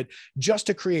little bit just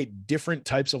to create different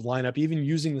types of lineup, even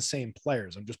using the same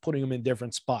players. I'm just putting them in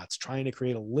different spots, trying to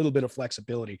create a little bit of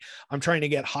flexibility. I'm trying to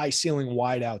get high ceiling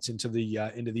wideouts into the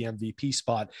MVP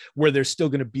spot where there's still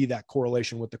going to be that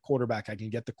correlation with the quarterback. I can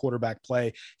get the quarterback play.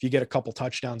 If you get a couple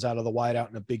touchdowns out of the wideout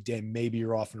in a big day, maybe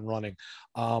you're off and running.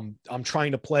 I'm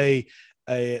trying to play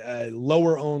a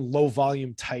lower owned, low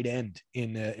volume tight end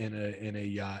in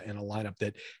a lineup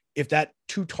that, if that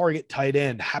 2-target tight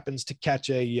end happens to catch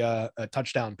a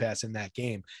touchdown pass in that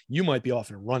game, you might be off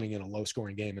and running in a low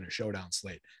scoring game in a showdown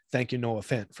slate. Thank you, Noah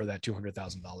Fent, for that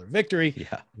 $200,000 victory.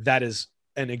 Yeah. That is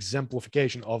an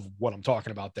exemplification of what I'm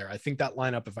talking about there. I think that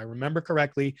lineup, if I remember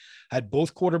correctly, had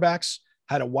both quarterbacks,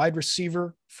 had a wide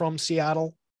receiver from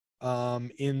Seattle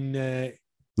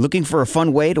Looking for a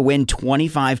fun way to win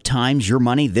 25 times your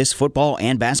money this football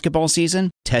and basketball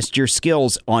season? Test your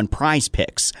skills on Prize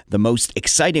Picks, the most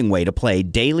exciting way to play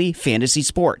daily fantasy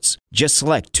sports. Just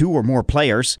select 2 or more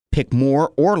players, pick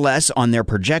more or less on their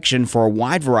projection for a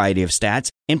wide variety of stats,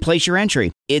 and place your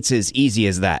entry. It's as easy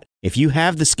as that. If you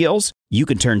have the skills, you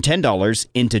can turn $10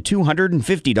 into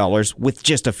 $250 with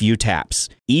just a few taps.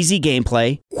 Easy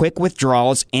gameplay, quick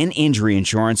withdrawals, and injury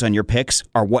insurance on your picks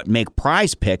are what make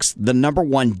Prize Picks the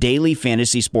 #1 daily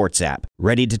fantasy sports app.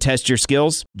 Ready to test your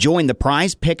skills? Join the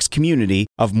Prize Picks community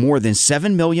of more than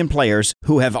 7 million players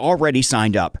who have already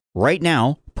signed up. Right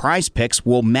now, Prize Picks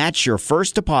will match your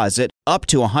first deposit up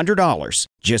to $100.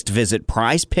 Just visit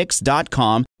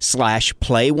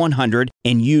prizepicks.com/play100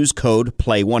 and use code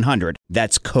play100.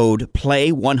 That's code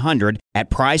play100 at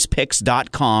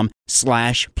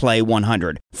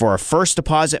prizepicks.com/play100 for a first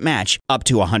deposit match up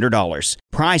to $100.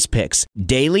 Prize Picks,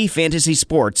 daily fantasy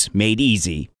sports made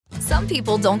easy. Some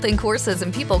people don't think horses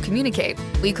and people communicate.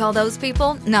 We call those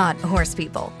people not horse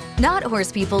people. Not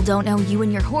horse people don't know you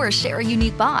and your horse share a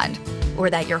unique bond, or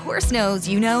that your horse knows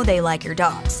you know they like your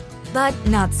dogs. But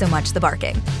not so much the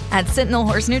barking. At Sentinel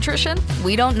Horse Nutrition,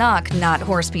 we don't knock not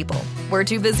horse people. We're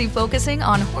too busy focusing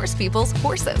on horse people's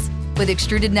horses. With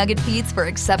extruded nugget feeds for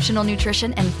exceptional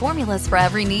nutrition and formulas for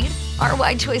every need, our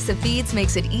wide choice of feeds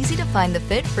makes it easy to find the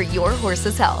fit for your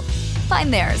horse's health.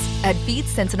 Find theirs at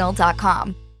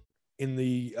feedsentinel.com. In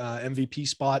the MVP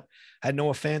spot, had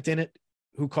Noah Fant in it,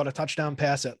 who caught a touchdown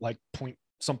pass at like point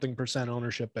something percent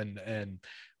ownership, and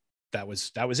that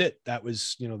was it. That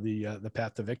was the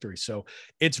path to victory. So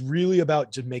it's really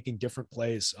about just making different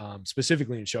plays,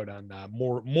 specifically in Showdown,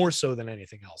 more so than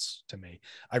anything else to me.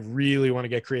 I really want to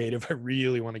get creative. I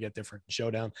really want to get different in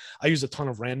Showdown. I use a ton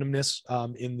of randomness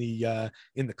in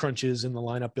the crunches, in the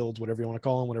lineup builds, whatever you want to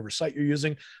call them, whatever site you're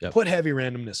using. Yep. Put heavy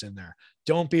randomness in there.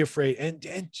 Don't be afraid,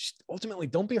 and ultimately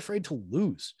don't be afraid to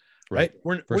lose. Right.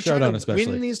 We're trying to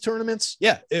win these tournaments.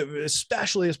 Yeah.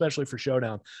 Especially for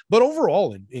Showdown, but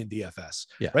overall in DFS,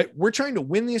 right. We're trying to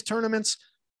win these tournaments,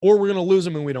 or we're going to lose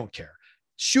them and we don't care.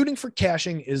 Shooting for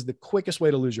cashing is the quickest way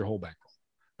to lose your whole bankroll.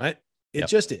 Right. It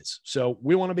just is. So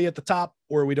we want to be at the top,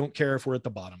 or we don't care if we're at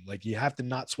the bottom. Like, you have to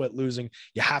not sweat losing.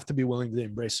 You have to be willing to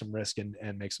embrace some risk and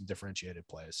make some differentiated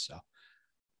plays. So.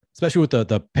 Especially with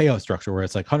the payout structure, where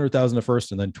it's like 100,000 a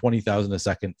first and then 20,000 a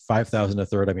second, 5,000 a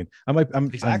third. I mean, I'm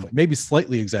maybe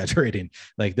slightly exaggerating,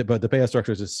 but the payout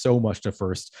structure is just so much to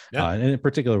first. And in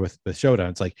particular with Showdown,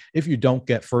 it's like, if you don't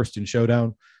get first in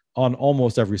Showdown on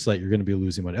almost every slate, you're going to be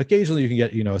losing money. Occasionally you can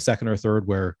get, a second or third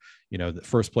where, the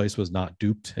first place was not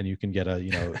duped and you can get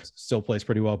still plays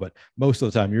pretty well. But most of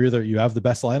the time you have the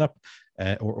best lineup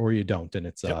or you don't. And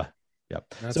it's, So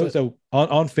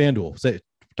on FanDuel, say,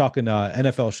 talking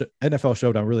NFL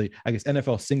Showdown, really, I guess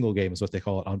NFL single game is what they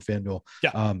call it on FanDuel.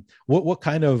 Yeah. What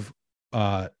kind of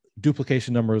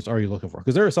duplication numbers are you looking for?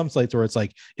 Because there are some slates where it's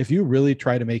like, if you really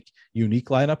try to make unique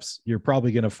lineups, you're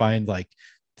probably going to find like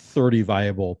 30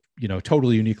 viable,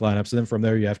 totally unique lineups. And then from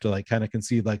there, you have to like kind of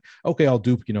concede like, okay, I'll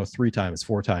dupe, 3 times,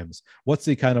 4 times. What's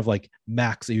the kind of like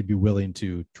max that you'd be willing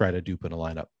to try to dupe in a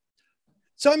lineup?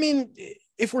 So, I mean,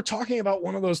 if we're talking about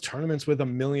one of those tournaments with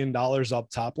 $1 million up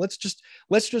top, let's just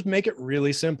make it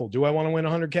really simple. Do I want to win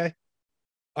 100K?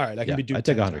 All right. I can be duped. I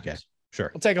take 100K. Times. Sure.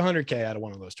 I'll take 100K out of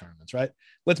one of those tournaments, right?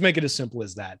 Let's make it as simple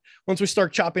as that. Once we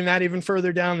start chopping that even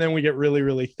further down, then we get really,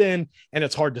 really thin, and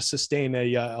it's hard to sustain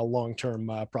a long-term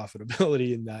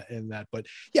profitability in that. But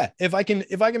yeah, if I can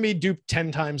be duped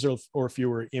 10 times or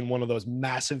fewer in one of those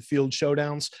massive field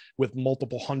showdowns with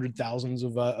multiple hundred thousands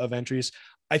of entries,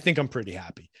 I think I'm pretty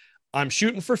happy. I'm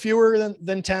shooting for fewer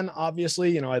than 10.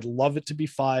 Obviously, I'd love it to be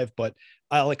 5, but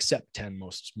I'll accept 10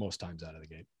 most times out of the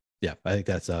gate. Yeah, I think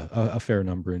that's a fair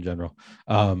number in general.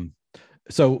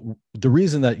 So the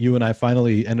reason that you and I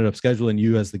finally ended up scheduling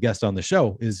you as the guest on the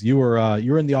show is you were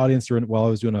in the audience while I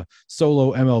was doing a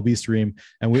solo MLB stream,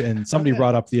 and somebody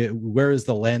brought up where is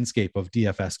the landscape of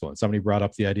DFS going? Somebody brought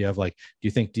up the idea of like, do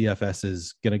you think DFS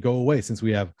is going to go away since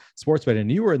we have sports betting?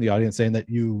 And you were in the audience saying that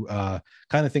you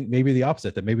kind of think maybe the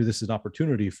opposite, that maybe this is an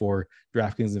opportunity for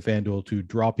DraftKings and FanDuel to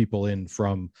draw people in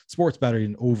from sports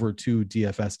betting over to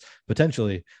DFS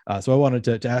potentially. So I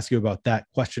wanted to ask you about that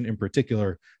question in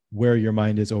particular, where your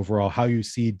mind is overall, how you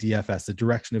see DFS, the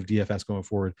direction of DFS going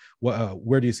forward.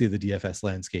 Where do you see the DFS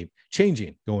landscape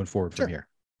changing going forward from here?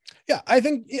 Yeah, I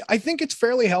think it's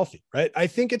fairly healthy, right? I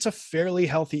think it's a fairly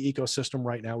healthy ecosystem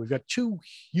right now. We've got 2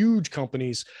 huge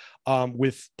companies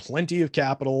with plenty of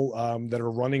capital that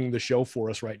are running the show for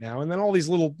us right now, and then all these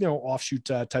little offshoot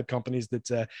type companies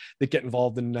that get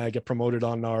involved and get promoted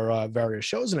on our various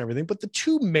shows and everything. But the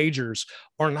 2 majors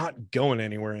are not going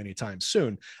anywhere anytime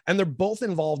soon, and they're both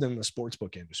involved in the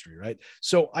sportsbook industry, right?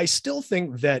 So I still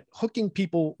think that hooking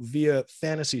people via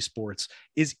fantasy sports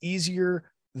is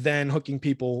easier than hooking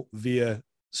people via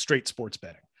straight sports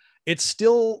betting. It's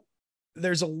still,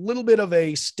 there's a little bit of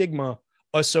a stigma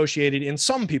associated in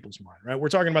some people's mind, right? We're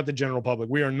talking about the general public.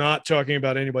 We are not talking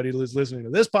about anybody who's listening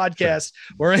to this podcast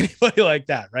or anybody like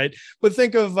that, right? But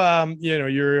think of,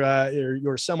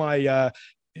 your semi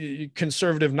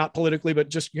conservative, not politically, but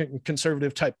just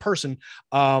conservative type person,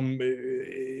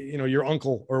 your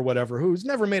uncle or whatever, who's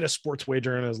never made a sports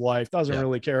wager in his life, doesn't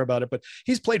really care about it, but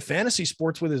he's played fantasy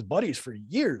sports with his buddies for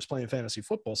years playing fantasy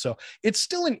football. So it's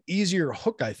still an easier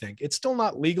hook. I think it's still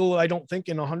not legal, I don't think,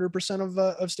 in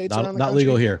 100% of states around the country. Not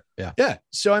legal here. Yeah.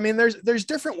 So, I mean, there's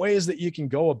different ways that you can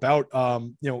go about,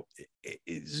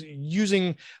 is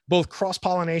using both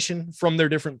cross-pollination from their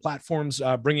different platforms,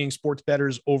 bringing sports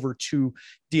bettors over to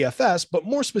DFS, but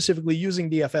more specifically using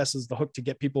DFS as the hook to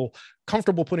get people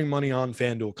comfortable putting money on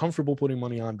FanDuel, comfortable putting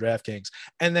money on DraftKings,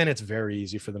 and then it's very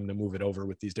easy for them to move it over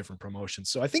with these different promotions.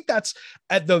 So I think that's,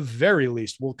 at the very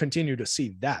least, we'll continue to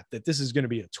see that this is going to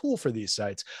be a tool for these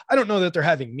sites. I don't know that they're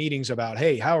having meetings about,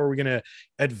 hey, how are we going to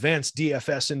advance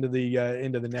DFS into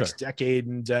the next decade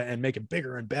and make it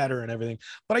bigger and better and everything.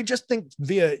 But I just think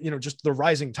via, just the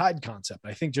rising tide concept,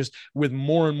 I think just with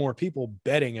more and more people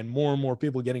betting and more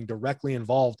people getting directly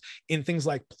involved in things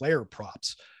like player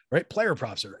props, right? Player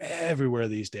props are everywhere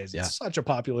these days. It's such a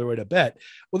popular way to bet.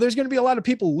 Well, there's going to be a lot of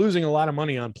people losing a lot of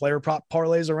money on player prop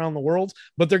parlays around the world,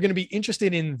 but they're going to be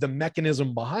interested in the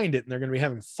mechanism behind it, and they're going to be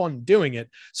having fun doing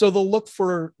it. So they'll look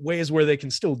for ways where they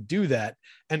can still do that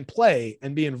and play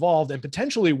and be involved and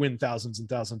potentially win thousands and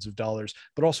thousands of dollars,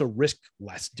 but also risk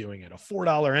less doing it. A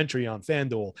 $4 entry on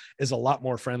FanDuel is a lot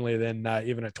more friendly than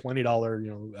even a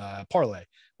 $20, parlay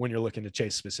when you're looking to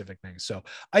chase specific things. So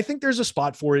I think there's a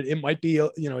spot for it. It might be,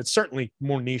 it's certainly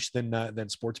more niche than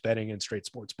sports betting and straight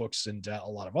sports books and a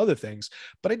lot of other things,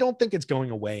 but I don't think it's going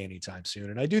away anytime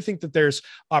soon. And I do think that there's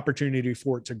opportunity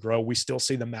for it to grow. We still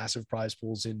see the massive prize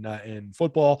pools in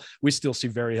football. We still see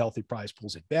very healthy prize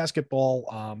pools in basketball,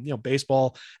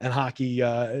 baseball and hockey,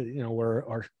 where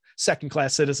our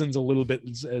second-class citizens a little bit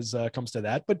as comes to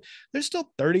that, but there's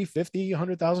still $30, $50,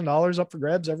 $100,000 up for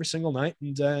grabs every single night.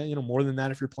 And, more than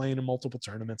that if you're playing in multiple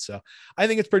tournaments. So I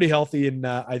think it's pretty healthy, and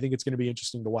I think it's going to be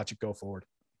interesting to watch it go forward.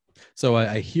 So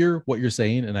I hear what you're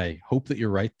saying, and I hope that you're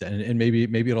right. And maybe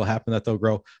it'll happen that they'll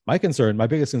grow. My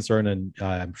biggest concern, and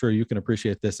I'm sure you can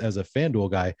appreciate this as a FanDuel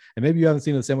guy, and maybe you haven't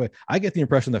seen it the same way. I get the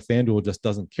impression that FanDuel just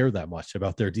doesn't care that much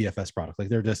about their DFS product. Like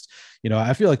they're just,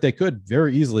 I feel like they could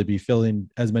very easily be filling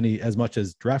as much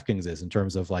as DraftKings is in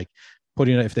terms of like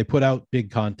if they put out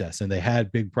big contests and they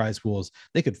had big prize pools,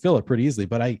 they could fill it pretty easily.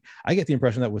 But I get the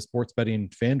impression that with sports betting,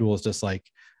 FanDuel is just like,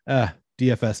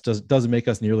 DFS doesn't make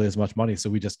us nearly as much money, so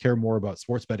we just care more about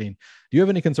sports betting. Do you have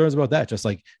any concerns about that? Just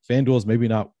like FanDuel is maybe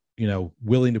not,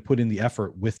 willing to put in the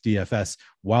effort with DFS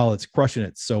while it's crushing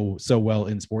it so well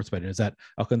in sports betting. Is that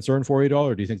a concern for you at all,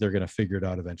 or do you think they're going to figure it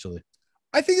out eventually?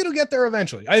 I think it'll get there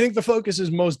eventually. I think the focus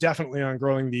is most definitely on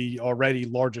growing the already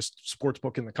largest sports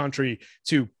book in the country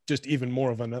to just even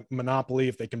more of a monopoly.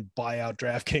 If they can buy out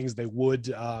DraftKings, they would,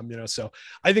 so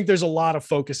I think there's a lot of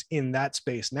focus in that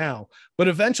space now, but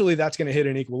eventually that's going to hit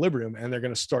an equilibrium and they're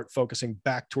going to start focusing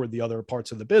back toward the other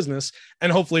parts of the business.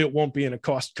 And hopefully it won't be in a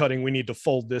cost cutting, we need to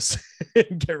fold this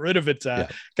and get rid of it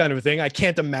kind of a thing. I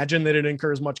can't imagine that it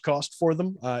incurs much cost for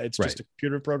them. It's just a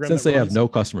computer program. Since they have no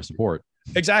customer support.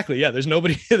 Exactly. Yeah. There's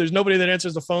nobody that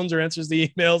answers the phones or answers the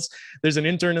emails. There's an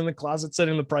intern in the closet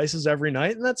setting the prices every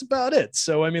night, and that's about it.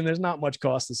 So, I mean, mean, there's not much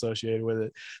cost associated with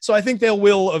it. So I think they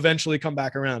will eventually come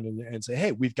back around and say,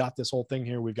 hey, we've got this whole thing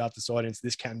here. We've got this audience.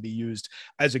 This can be used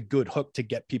as a good hook to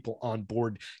get people on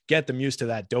board, get them used to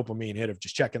that dopamine hit of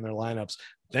just checking their lineups.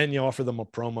 Then you offer them a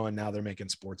promo and now they're making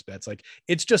sports bets. Like,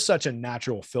 it's just such a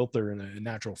natural filter and a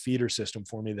natural feeder system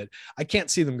for me that I can't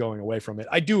see them going away from it.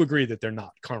 I do agree that they're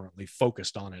not currently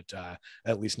focused on it,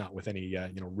 at least not with any,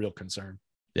 real concern.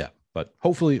 Yeah, but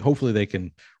hopefully they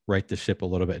can right the ship a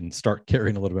little bit and start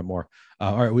carrying a little bit more.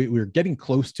 All right, we're getting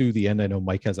close to the end. I know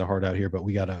Mike has a heart out here, but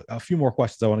we got a few more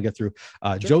questions I want to get through.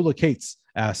 Sure. Joe Lacates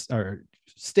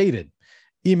stated,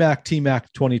 EMAC TMAC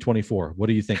 2024. What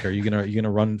do you think? Are you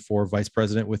gonna run for vice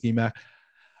president with EMAC?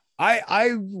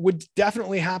 I would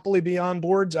definitely happily be on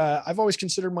board. I've always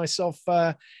considered myself,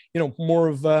 more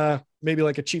of maybe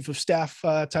like a chief of staff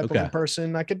type of a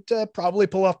person. I could probably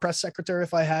pull off press secretary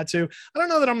if I had to. I don't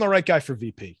know that I'm the right guy for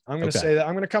VP. I'm going to say that.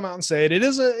 I'm going to come out and say it. It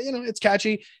is it's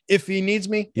catchy. If he needs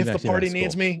me, if the party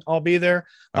needs me, I'll be there.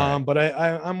 Right. But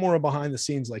I'm more a behind the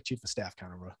scenes, like chief of staff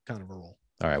kind of a role.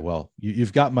 All right. Well,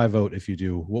 you've got my vote. If you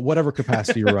do whatever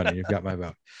capacity you're running, you've got my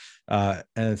vote.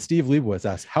 And Steve Leibowitz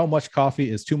asks, how much coffee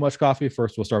is too much coffee?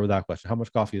 First, we'll start with that question. How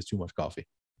much coffee is too much coffee?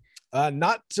 I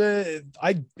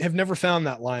have never found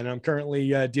that line. I'm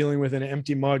currently dealing with an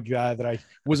empty mug that I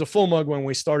was a full mug when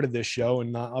we started this show.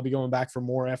 And I'll be going back for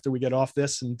more after we get off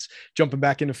this and jumping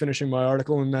back into finishing my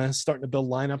article and starting to build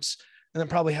lineups, and then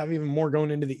probably have even more going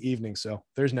into the evening. So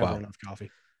there's never enough coffee.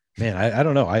 Man, I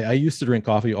don't know. I used to drink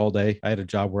coffee all day. I had a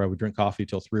job where I would drink coffee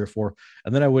till 3 or 4,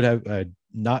 and then I would have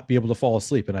not be able to fall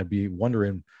asleep. And I'd be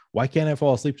wondering, why can't I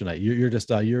fall asleep tonight? You're just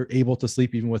you're able to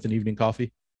sleep even with an evening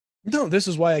coffee? No, this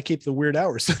is why I keep the weird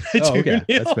hours. Okay.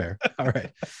 That's fair. All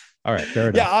right. Fair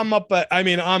enough. Yeah, I'm up.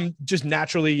 I'm just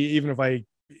naturally, even if I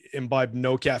imbibe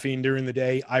no caffeine during the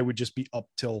day, I would just be up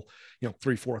till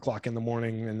 3-4 o'clock in the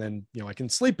morning, and then I can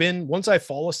sleep in. Once I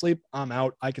fall asleep, I'm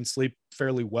out. I can sleep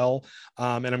fairly well,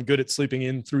 and I'm good at sleeping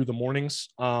in through the mornings.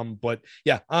 But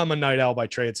yeah, I'm a night owl by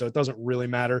trade, so it doesn't really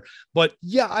matter. But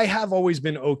yeah, I have always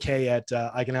been okay at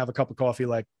I can have a cup of coffee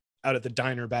like out at the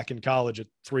diner back in college at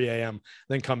 3 a.m.,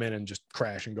 then come in and just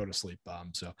crash and go to sleep.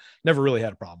 So never really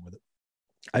had a problem with it.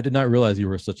 I did not realize you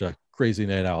were such a crazy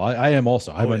night owl. I am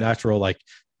also. I'm a natural,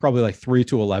 probably 3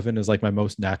 to 11 is like my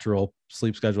most natural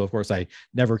sleep schedule. Of course, I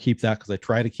never keep that because I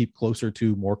try to keep closer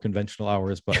to more conventional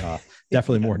hours, but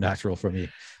definitely more natural for me.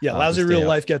 Yeah, lousy real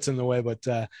life gets in the way, but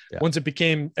once it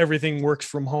became everything works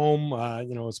from home,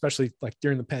 especially like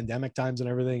during the pandemic times and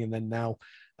everything, and then now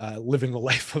living the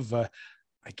life of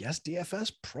I guess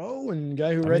DFS pro and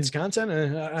guy who writes content.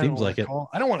 I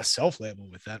don't want to self-label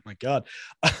with that. My God.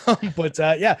 But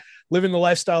living the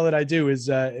lifestyle that I do is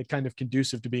kind of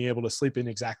conducive to being able to sleep in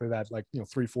exactly that,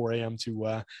 3-4 a.m.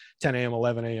 to 10 a.m.,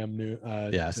 11 a.m.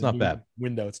 It's not bad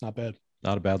window. It's not bad.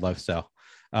 Not a bad lifestyle.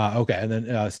 Okay. And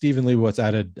then Stephen Leibowitz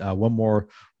added one more.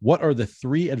 What are the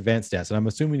 3 advanced stats? And I'm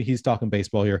assuming he's talking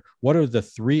baseball here. What are the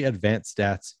 3 advanced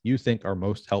stats you think are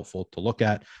most helpful to look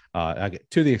at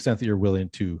to the extent that you're willing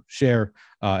to share?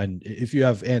 And if you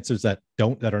have answers that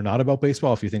are not about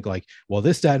baseball, if you think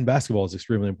this stat in basketball is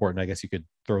extremely important, I guess you could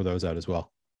throw those out as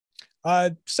well.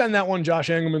 Send that one Josh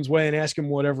Engelman's way and ask him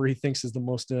whatever he thinks is the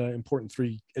most important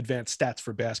 3 advanced stats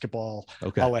for basketball.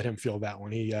 Okay. I'll let him feel that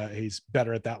one. He's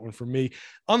better at that one for me.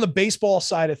 On the baseball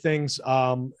side of things,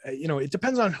 it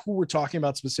depends on who we're talking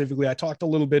about specifically. I talked a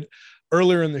little bit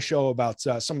earlier in the show about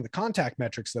some of the contact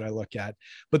metrics that I look at,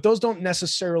 but those don't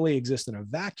necessarily exist in a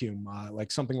vacuum,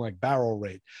 like something like barrel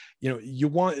rate. You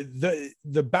want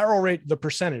the barrel rate, the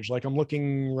percentage, like I'm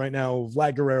looking right now,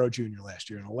 Vlad Guerrero Jr.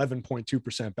 last year, an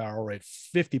 11.2% barrel rate,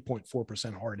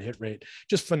 50.4% hard hit rate,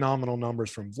 just phenomenal numbers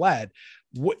from Vlad.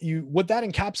 What that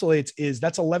encapsulates is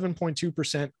that's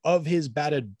 11.2% of his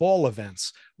batted ball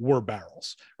events were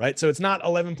barrels, right? So it's not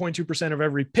 11.2% of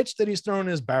every pitch that he's thrown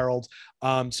is barreled.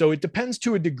 So it depends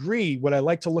to a degree. What I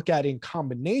like to look at in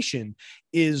combination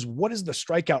is what is the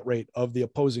strikeout rate of the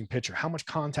opposing pitcher? How much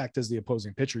contact does the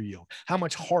opposing pitcher yield? How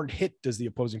much hard hit does the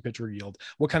opposing pitcher yield?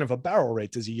 What kind of a barrel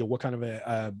rate does he yield? What kind of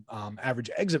a average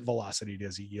exit velocity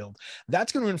does he yield?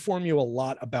 That's going to inform you a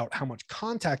lot about how much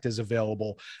contact is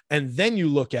available. And then you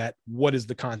look at what is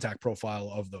the contact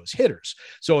profile of those hitters.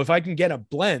 So if I can get a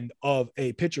blend of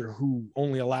a pitcher who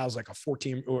only allows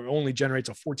only generates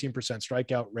a 14%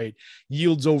 strikeout rate,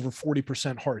 yields over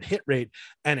 40% hard hit rate,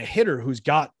 and a hitter who's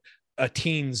got a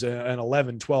teens, an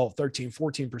 11, 12, 13,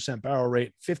 14% barrel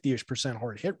rate, 50-ish%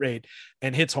 hard hit rate,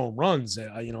 and hits home runs,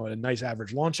 you know, at a nice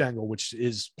average launch angle, which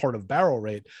is part of barrel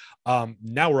rate.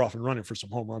 Now we're off and running for some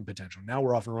home run potential. Now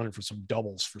we're off and running for some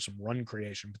doubles, for some run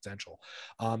creation potential.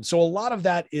 So a lot of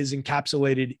that is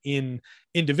encapsulated in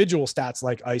individual stats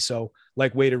like ISO,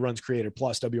 like weighted runs created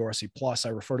plus, WRC plus. I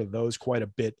refer to those quite a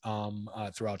bit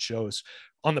throughout shows.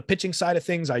 On the pitching side of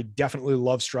things, I definitely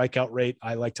love strikeout rate.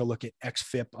 I like to look at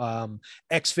XFIP.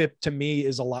 XFIP to me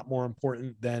is a lot more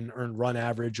important than earned run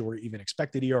average or even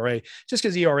expected ERA, just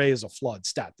because ERA is a flawed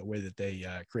stat, the way that they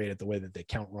create it, the way that they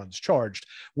count runs charged,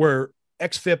 where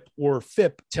XFIP or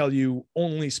FIP tell you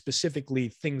only specifically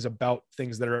things about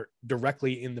things that are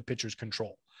directly in the pitcher's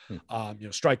control. You know,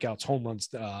 strikeouts, home runs,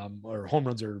 or home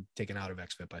runs are taken out of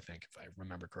XFIP, I think, if I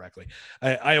remember correctly.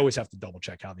 I always have to double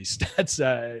check how these stats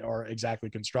are exactly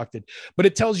constructed, but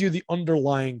it tells you the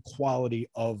underlying quality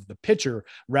of the pitcher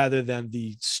rather than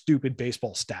the stupid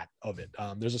baseball stat of it.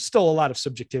 There's still a lot of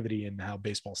subjectivity in how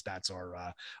baseball stats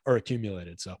are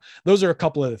accumulated. So those are a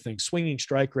couple of the things. Swinging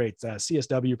strike rates,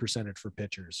 CSW percentage for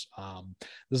pitchers.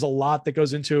 There's a lot that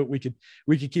goes into it.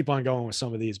 We could keep on going with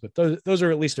some of these, but those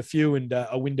are at least a few, and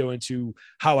a window into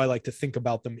how I like to think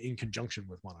about them in conjunction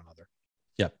with one another.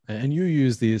 Yeah. And you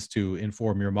use these to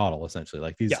inform your model, essentially.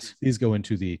 Like these go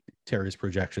into the Terry's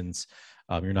projections.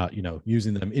 You're not, you know,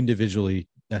 using them individually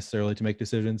necessarily to make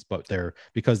decisions, but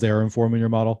because they're informing your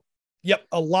model. Yep.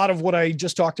 A lot of what I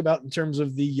just talked about in terms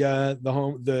of the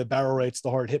barrel rates,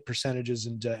 the hard hit percentages,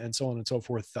 and so on and so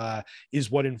forth,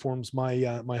 is what informs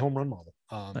my my home run model.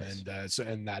 Nice.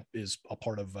 And that is a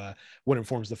part of what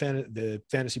informs the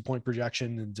fantasy point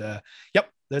projection. And yep,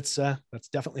 that's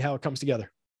definitely how it comes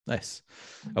together. Nice.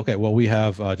 Okay. Well, we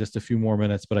have just a few more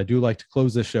minutes, but I do like to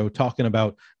close this show talking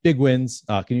about big wins.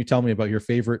 Can you tell me about your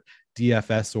favorite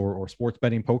DFS or sports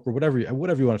betting, poker, whatever you want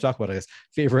to talk about, I guess,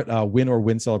 favorite win or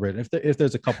win celebration? If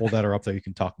there's a couple that are up there, you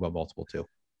can talk about multiple too.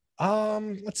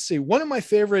 Let's see. One of my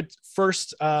favorite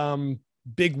first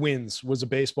big wins was a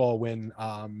baseball win.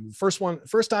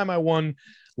 First time I won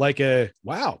like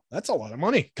wow, that's a lot of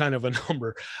money kind of a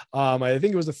number. I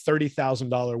think it was a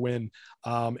 $30,000 win.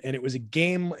 And it was a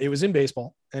game, it was in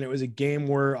baseball, and it was a game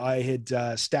where I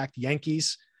had stacked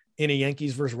Yankees in a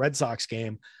Yankees versus Red Sox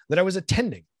game that I was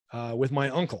attending with my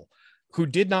uncle, who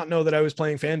did not know that I was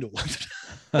playing FanDuel.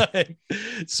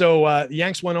 So the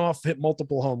Yanks went off, hit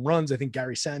multiple home runs. I think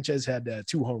Gary Sanchez had a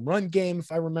 2 home run game,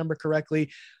 if I remember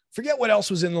correctly. Forget what else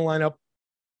was in the lineup.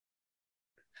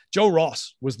 Joe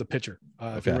Ross was the pitcher.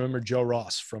 If you remember Joe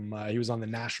Ross from, he was on the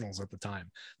Nationals at the time.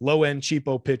 Low end,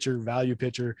 cheapo pitcher, value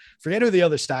pitcher. Forget who the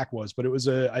other stack was, but it was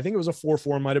I think it was a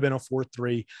 4-4, might've been a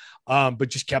 4-3, but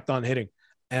just kept on hitting.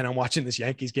 And I'm watching this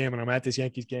Yankees game, and I'm at this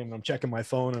Yankees game, and I'm checking my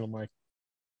phone, and I'm like,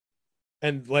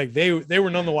 and like they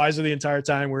were none the wiser the entire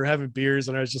time. We were having beers,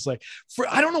 and I was just like,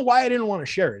 I don't know why I didn't want to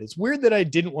share it. It's weird that I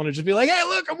didn't want to just be like, hey,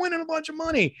 look, I'm winning a bunch of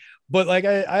money. But like,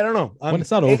 I don't know. When it's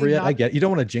not over yet, I get, you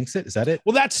don't want to jinx it. Is that it?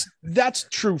 Well, that's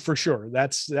true for sure.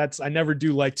 That's, I never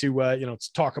do like to,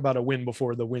 talk about a win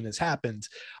before the win has happened.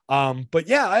 But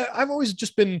yeah, I've always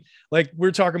just been like, we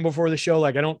were talking before the show,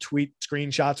 like I don't tweet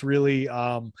screenshots really.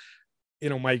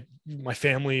 My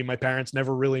family, my parents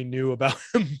never really knew about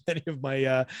many of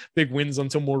my big wins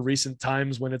until more recent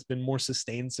times, when it's been more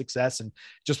sustained success, and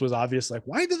just was obvious. Like,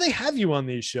 why do they have you on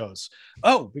these shows?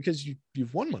 Oh, because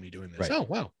you've won money doing this. Right. Oh,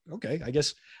 wow. Okay. I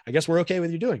guess we're okay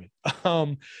with you doing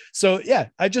it. So yeah,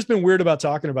 I've just been weird about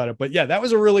talking about it, but yeah, that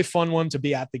was a really fun one to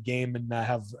be at the game and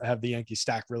have the Yankee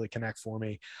stack really connect for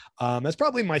me. That's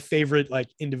probably my favorite, like,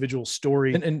 individual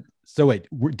story. And so wait,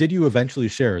 did you eventually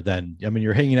share then? I mean,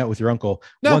 you're hanging out with your uncle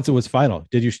No. once it was final.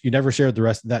 Did you never shared the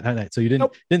rest of that night? So you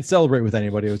didn't celebrate with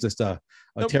anybody. It was just a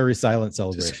Terry silent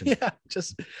celebration.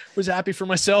 Just was happy for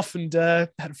myself, and had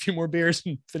a few more beers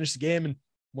and finished the game and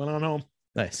went on home.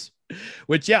 Nice.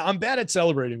 Which, yeah, I'm bad at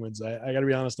celebrating wins. I gotta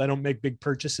be honest. I don't make big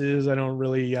purchases. I don't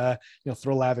really,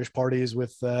 throw lavish parties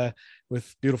with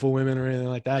beautiful women or anything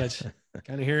like that. It's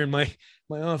kind of here in my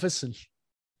office, and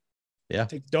take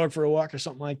the dog for a walk or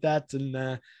something like that,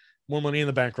 and more money in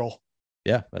the bankroll.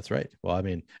 Yeah, that's right. Well, I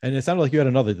mean, and it sounded like you had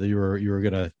another that you were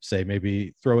gonna say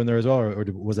maybe throw in there as well, or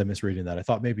was I misreading that? I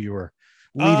thought maybe you were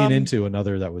leading into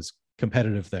another that was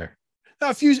competitive there.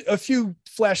 A few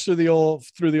flashed through the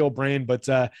old brain, but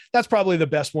that's probably the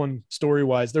best one story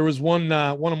wise. There was one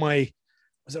of my,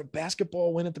 was it a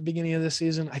basketball win at the beginning of this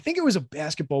season? I think it was a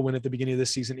basketball win at the beginning of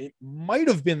this season. It might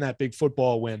have been that big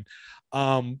football win,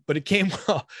 but it came.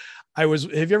 Have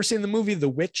you ever seen the movie The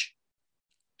Witch?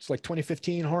 It's like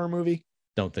 2015 horror movie.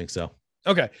 Don't think so.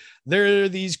 Okay. There are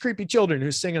these creepy children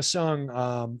who sing a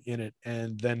song in it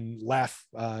and then laugh,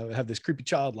 have this creepy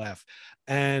child laugh.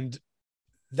 And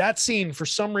that scene, for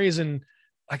some reason,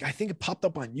 like I think it popped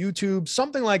up on YouTube,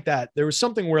 something like that. There was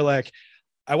something where like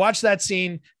I watched that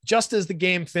scene just as the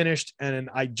game finished, and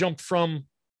I jumped from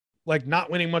like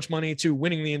not winning much money to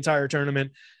winning the entire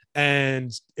tournament.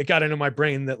 And it got into my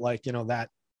brain that like, you know, that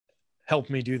helped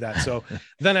me do that. So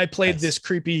then I played this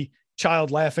creepy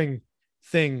child laughing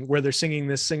thing where they're singing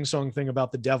this sing-song thing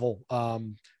about the devil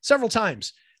several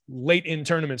times late in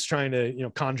tournaments, trying to, you know,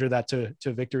 conjure that to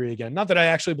victory again. Not that I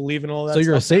actually believe in all that. So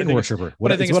you're stuff, a Satan worshiper.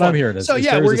 What I think is what I'm hearing. So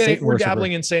yeah, we're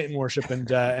dabbling in Satan worship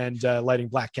and lighting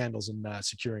black candles and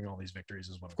securing all these victories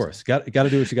is what. Of course, got to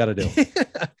do what you got to do.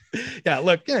 Yeah,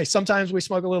 look, sometimes we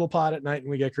smoke a little pot at night and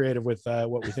we get creative with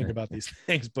what we think about these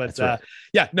things. But right.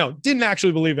 Yeah, no, didn't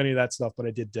actually believe any of that stuff, but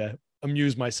I did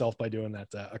amuse myself by doing that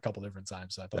a couple different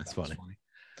times. So I thought that's funny.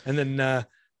 And then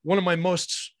one of my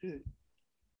most.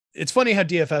 It's funny how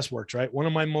DFS works, right? One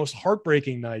of my most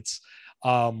heartbreaking nights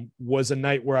was a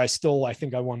night where I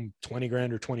think I won 20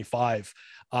 grand or 25.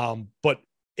 But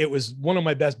it was one of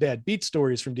my best bad beat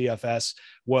stories from DFS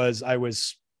was I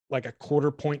was like a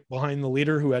quarter point behind the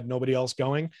leader who had nobody else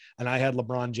going. And I had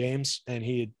LeBron James, and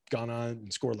he had gone on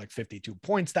and scored like 52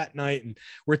 points that night. And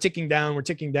we're ticking down.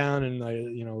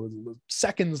 And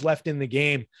seconds left in the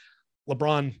game,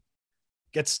 LeBron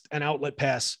gets an outlet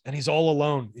pass and he's all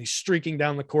alone. He's streaking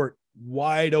down the court,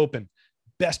 wide open.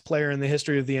 Best player in the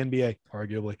history of the NBA,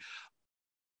 arguably.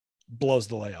 Blows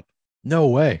the layup. No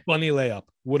way. Funny layup.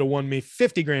 Would have won me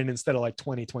 50 grand instead of like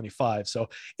 20, 25. So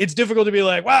it's difficult to be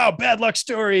like, wow, bad luck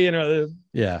story. You know,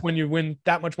 yeah, when you win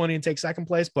that much money and take second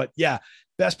place. But yeah,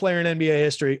 best player in NBA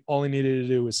history. All he needed to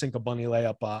do was sink a bunny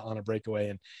layup on a breakaway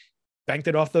and banked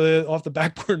it off the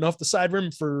backboard and off the side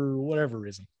rim for whatever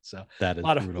reason. So that is a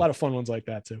lot of fun ones like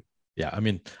that too. Yeah, I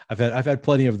mean, I've had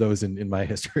plenty of those in my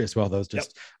history as well. Those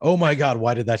just, Oh my God,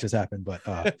 why did that just happen?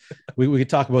 But we could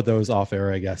talk about those off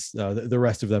air, I guess. The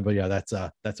rest of them, but yeah, that's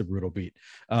a brutal beat.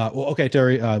 Well, okay,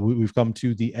 Terry, we've come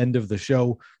to the end of the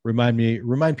show.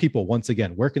 Remind people once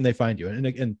again, where can they find you? And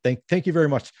again, thank you very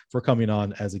much for coming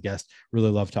on as a guest. Really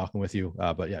love talking with you.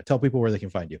 But yeah, tell people where they can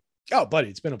find you. Oh, buddy,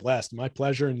 it's been a blast. My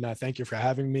pleasure. And thank you for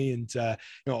having me. And,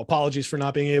 apologies for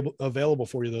not being available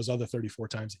for you those other 34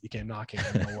 times that you came knocking.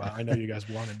 I know you guys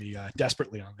wanted me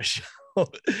desperately on this show.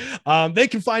 They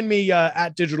can find me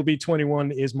at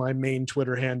DigitalB21 is my main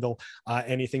Twitter handle.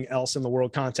 Anything else in the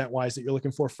world content wise that you're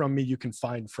looking for from me, you can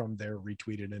find from there,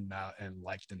 retweeted and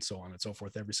liked and so on and so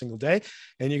forth every single day.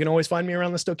 And you can always find me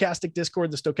around the Stochastic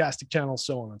Discord, the Stochastic channel,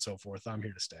 so on and so forth. I'm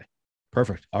here to stay.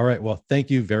 Perfect. All right. Well, thank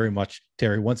you very much,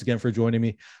 Terry, once again for joining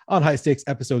me on High Stakes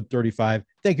episode 35.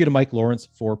 Thank you to Mike Lawrence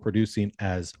for producing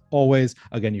as always.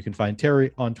 Again, you can find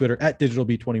Terry on Twitter at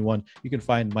DigitalB21. You can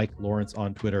find Mike Lawrence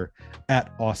on Twitter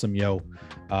at AwesomeYo.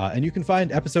 And you can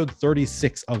find episode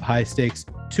 36 of High Stakes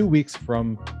 2 weeks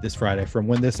from this Friday. From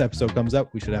when this episode comes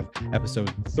up, we should have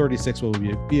episode 36 will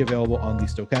be available on the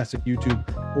Stochastic YouTube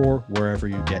or wherever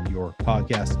you get your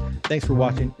podcasts. Thanks for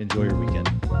watching. Enjoy your weekend.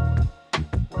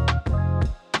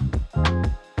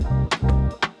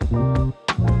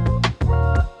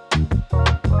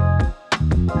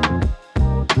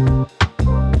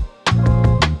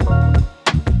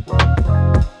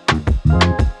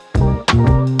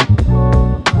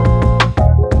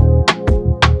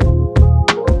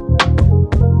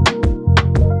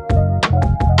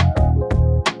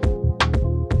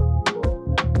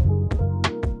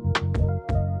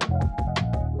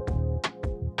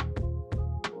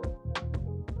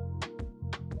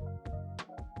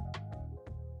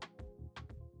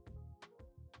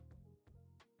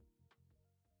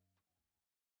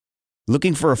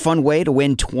 Looking for a fun way to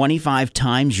win 25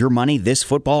 times your money this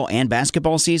football and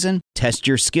basketball season? Test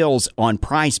your skills on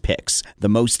Prize Picks, the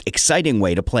most exciting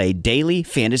way to play daily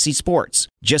fantasy sports.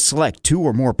 Just select 2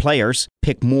 or more players,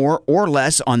 pick more or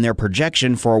less on their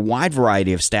projection for a wide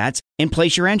variety of stats, and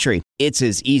place your entry. It's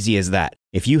as easy as that.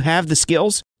 If you have the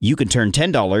skills, you can turn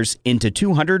 $10 into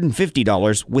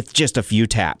 $250 with just a few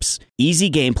taps.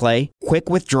 Easy gameplay, quick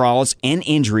withdrawals, and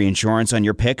injury insurance on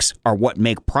your picks are what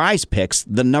make Prize Picks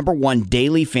the #1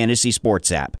 daily fantasy sports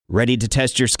app. Ready to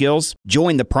test your skills?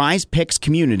 Join the Prize Picks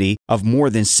community of more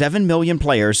than 7 million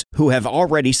players who have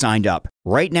already signed up.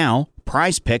 Right now,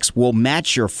 Prize Picks will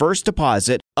match your first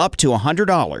deposit up to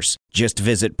 $100. Just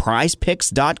visit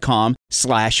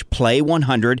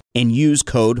prizepicks.com/play100 and use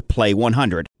code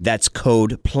play100. That's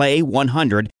code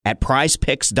play100 at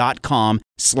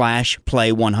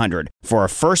prizepicks.com/play100 for a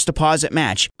first deposit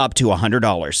match up to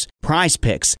 $100. Prize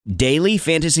Picks, daily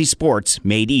fantasy sports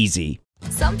made easy.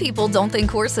 Some people don't think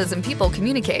horses and people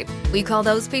communicate. We call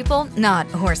those people not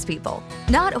horse people.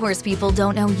 Not horse people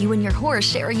don't know you and your horse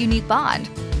share a unique bond,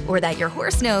 or that your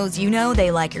horse knows you know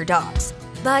they like your dogs.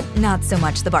 But not so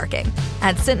much the barking.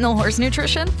 At Sentinel Horse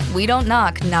Nutrition, we don't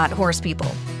knock not horse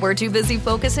people. We're too busy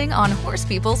focusing on horse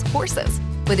people's horses.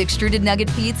 With extruded nugget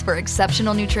feeds for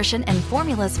exceptional nutrition and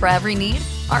formulas for every need,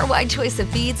 our wide choice of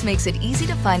feeds makes it easy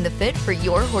to find the fit for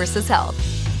your horse's health.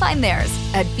 Find theirs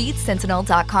at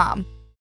feedsentinel.com.